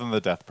Spirit more than the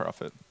Death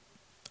Prophet?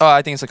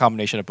 I think it's a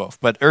combination of both.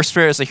 But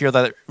Earthstrait is a hero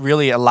that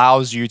really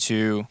allows you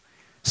to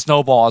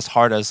snowball as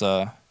hard as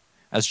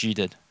G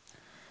did.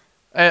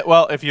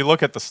 Well, if you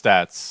look at the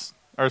stats,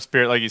 Earth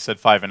Spirit, like you said,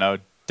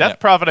 5-0. Death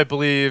Prophet, I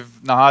believe,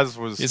 Nahaz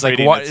was. It's like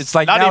it's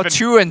like now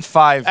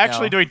 2-5.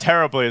 Actually, doing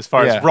terribly as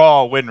far as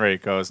raw win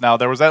rate goes. Now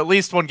there was at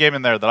least one game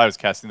in there that I was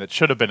casting that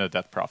should have been a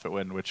Death Prophet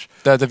win, which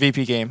the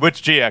VP game,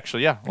 which G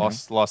actually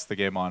lost the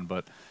game on,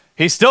 but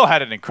he still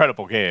had an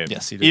incredible game.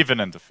 Yes, he did. Even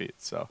in defeat.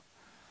 So,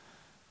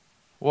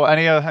 well,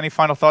 any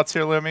final thoughts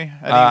here,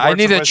 Lumi? I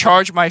need to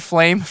charge my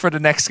flame for the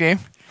next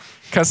game.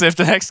 Because if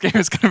the next game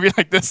is going to be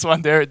like this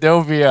one,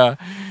 there'll be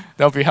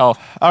hell.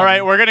 All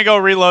right, we're going to go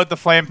reload the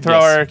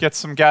flamethrower, get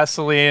some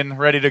gasoline,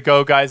 ready to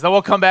go, guys. Then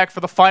we'll come back for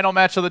the final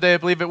match of the day. I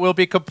believe it will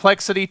be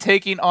complexity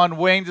taking on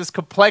Wings. Is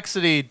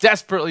complexity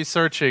desperately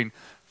searching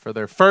for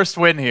their first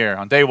win here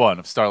on day 1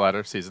 of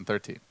StarLadder Season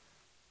 13.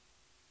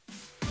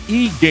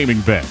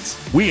 E-Gaming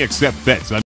Bets. We accept bets on